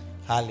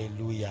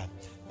 Hallelujah.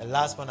 The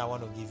last one I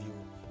want to give you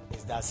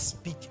is that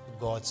speak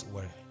God's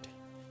word.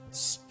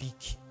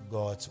 Speak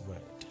God's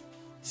word.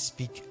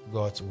 Speak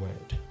God's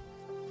word.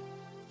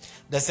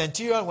 The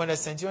centurion, when the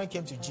centurion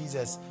came to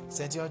Jesus,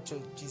 centurion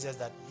told Jesus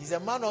that he's a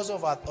man also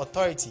of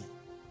authority.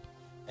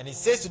 And he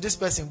says to this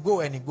person, go,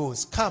 and he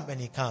goes. Come,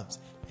 and he comes.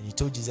 And he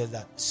told Jesus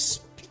that,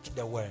 speak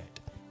the word,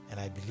 and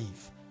I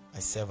believe my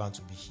servant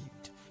will be healed.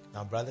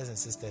 Now, brothers and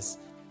sisters,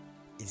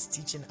 it's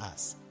teaching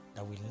us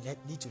that we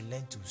need to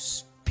learn to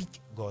speak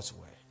God's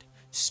word.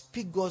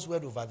 Speak God's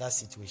word over that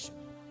situation.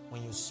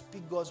 When you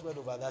speak God's word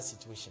over that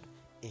situation,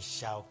 it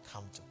shall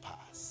come to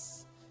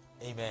pass.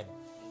 Amen.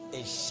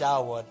 It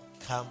shall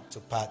come to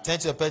pass. Turn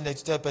to the person,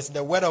 to tell the person,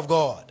 the word of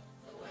God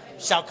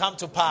shall come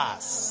to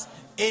pass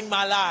in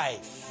my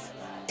life.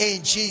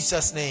 In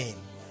Jesus' name.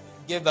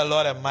 Give the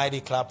Lord a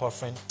mighty clap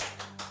offering.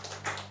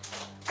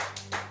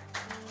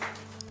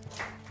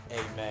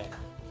 Amen.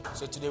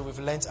 So today we've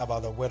learned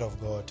about the word of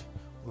God.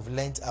 We've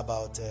learned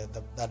about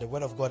that the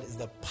word of God is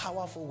the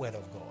powerful word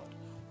of God.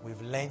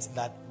 We've learned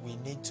that we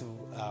need to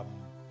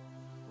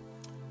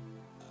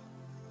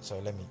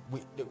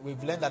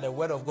we've learned that the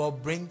word of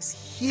God brings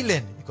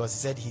healing, because he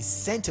said he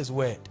sent his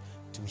word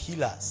to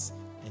heal us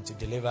and to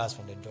deliver us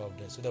from the door of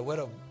death. So the word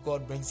of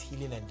God brings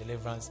healing and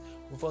deliverance.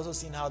 We've also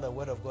seen how the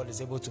word of God is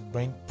able to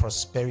bring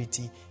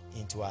prosperity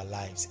into our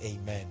lives.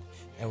 Amen.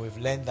 And we've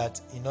learned that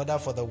in order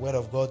for the word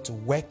of God to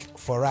work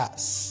for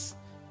us,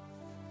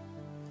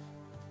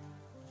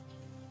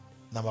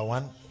 number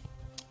one,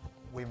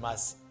 we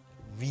must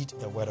read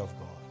the word of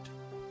God.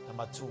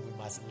 Number two, we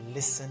must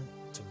listen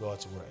to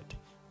God's word.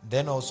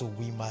 Then also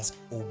we must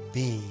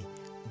obey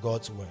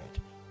God's word.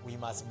 We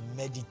must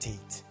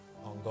meditate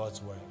on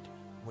God's word.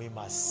 We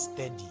must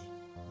study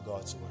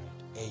God's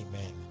word.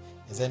 Amen.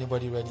 Is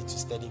anybody ready to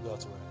study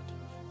God's word?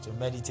 To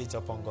meditate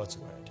upon God's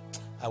word?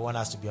 I want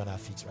us to be on our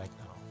feet right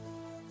now.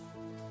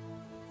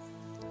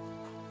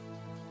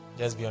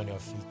 Just be on your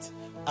feet.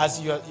 As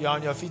you're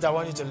on your feet, I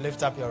want you to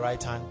lift up your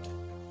right hand.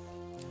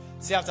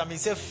 Say after me,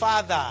 say,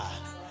 Father,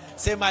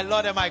 say, my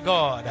Lord and my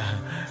God,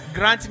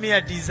 grant me a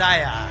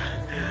desire,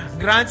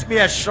 grant me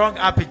a strong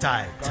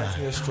appetite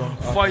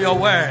for your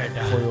word.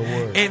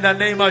 In the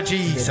name of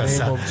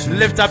Jesus.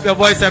 Lift up your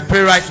voice and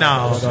pray right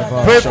now.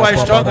 Pray for a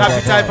strong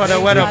appetite for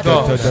the word of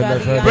God.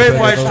 Pray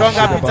for a strong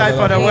appetite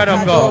for the word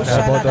of God.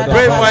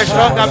 Pray for a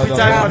strong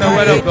appetite for the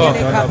word of God.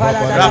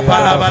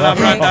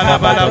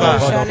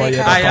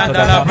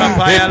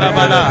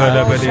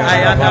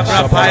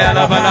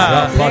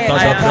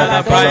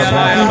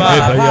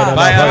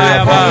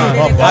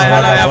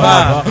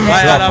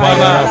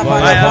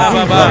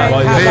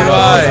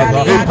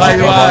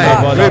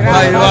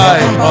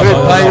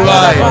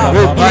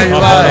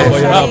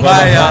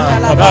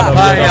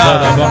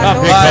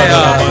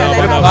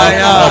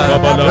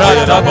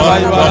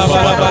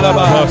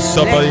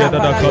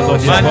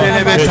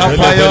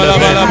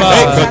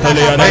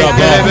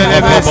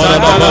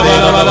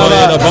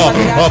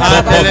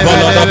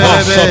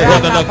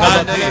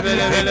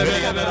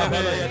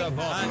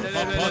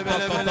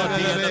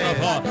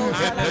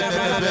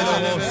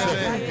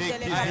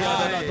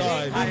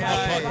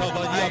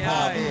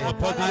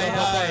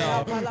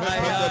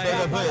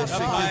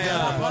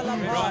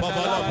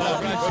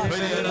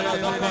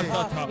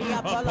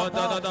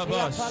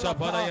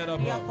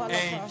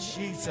 In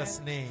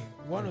Jesus' name.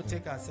 We want to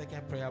take our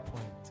second prayer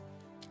point.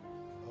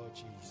 Oh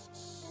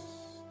Jesus.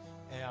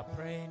 And are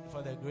praying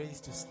for the grace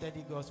to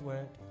study God's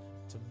word,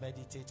 to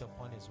meditate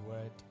upon his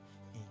word.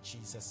 In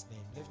Jesus' name.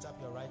 Lift up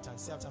your right hand.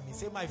 Say after me.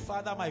 Say, my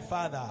Father, my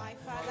Father. My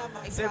Father,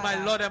 my Say, Father.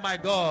 my Lord and my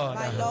God.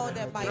 My Lord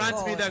and my Grant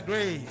God. me the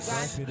grace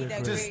Grant me the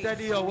to grace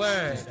study your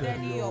word,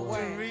 study your to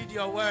word, read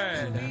your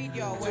word, read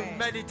your to word,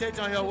 meditate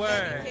on your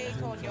word,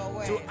 meditate on your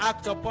word, to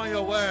act upon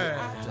your word,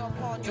 act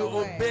upon to your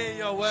word, obey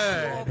your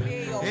word.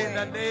 obey your In the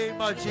word.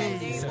 name of In the name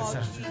Jesus.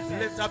 of Jesus.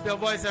 Lift up your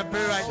voice and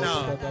pray right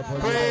now.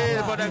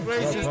 Pray for the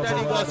grace to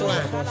study God's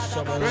word.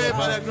 Pray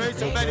for the grace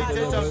to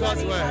meditate on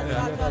God's word,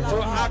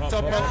 to act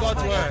upon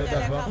God's word.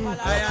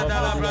 Ayanda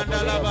branda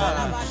laba,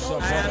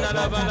 ayanda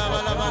laba laba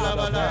laba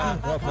laba laba,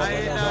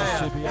 ayandaya,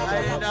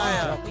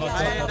 ayandaya,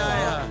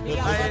 ayandaya,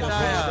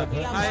 ayandaya,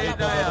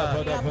 ayandaya.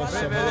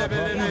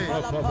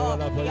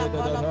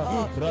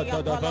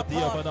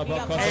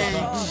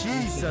 In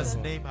Jesus'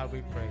 name have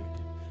we prayed.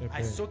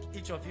 I soak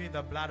each of you in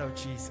the blood of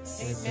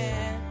Jesus.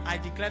 Amen. I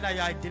declare that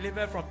you are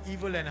delivered from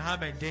evil and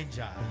harm and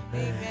danger.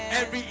 Amen.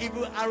 Every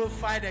evil arrow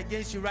fired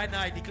against you right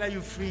now, I declare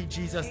you free in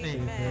Jesus'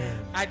 name.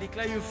 Amen. I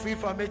declare you free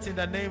from it in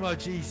the name of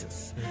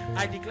Jesus.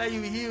 I declare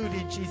you healed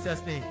in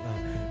Jesus' name.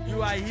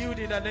 You are healed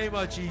in the name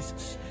of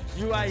Jesus.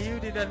 You are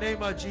healed in the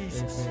name of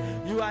Jesus.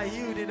 You are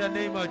healed in the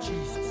name of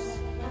Jesus.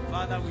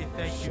 Father, we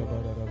thank you.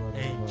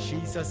 In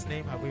Jesus'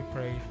 name have we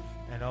prayed,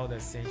 and all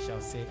the saints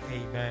shall say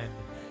amen.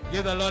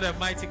 Give the Lord a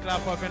mighty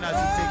clap offering as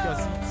you take your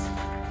seats.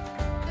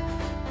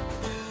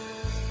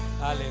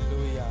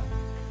 Hallelujah.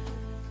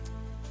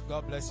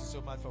 God bless you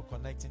so much for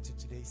connecting to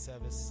today's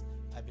service.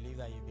 I believe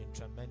that you've been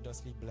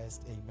tremendously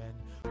blessed. Amen.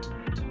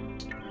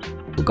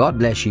 God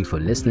bless you for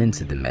listening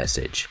to the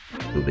message.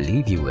 We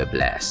believe you were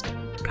blessed.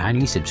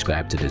 Kindly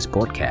subscribe to this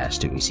podcast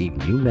to receive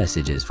new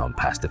messages from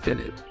Pastor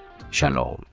Philip. Shalom.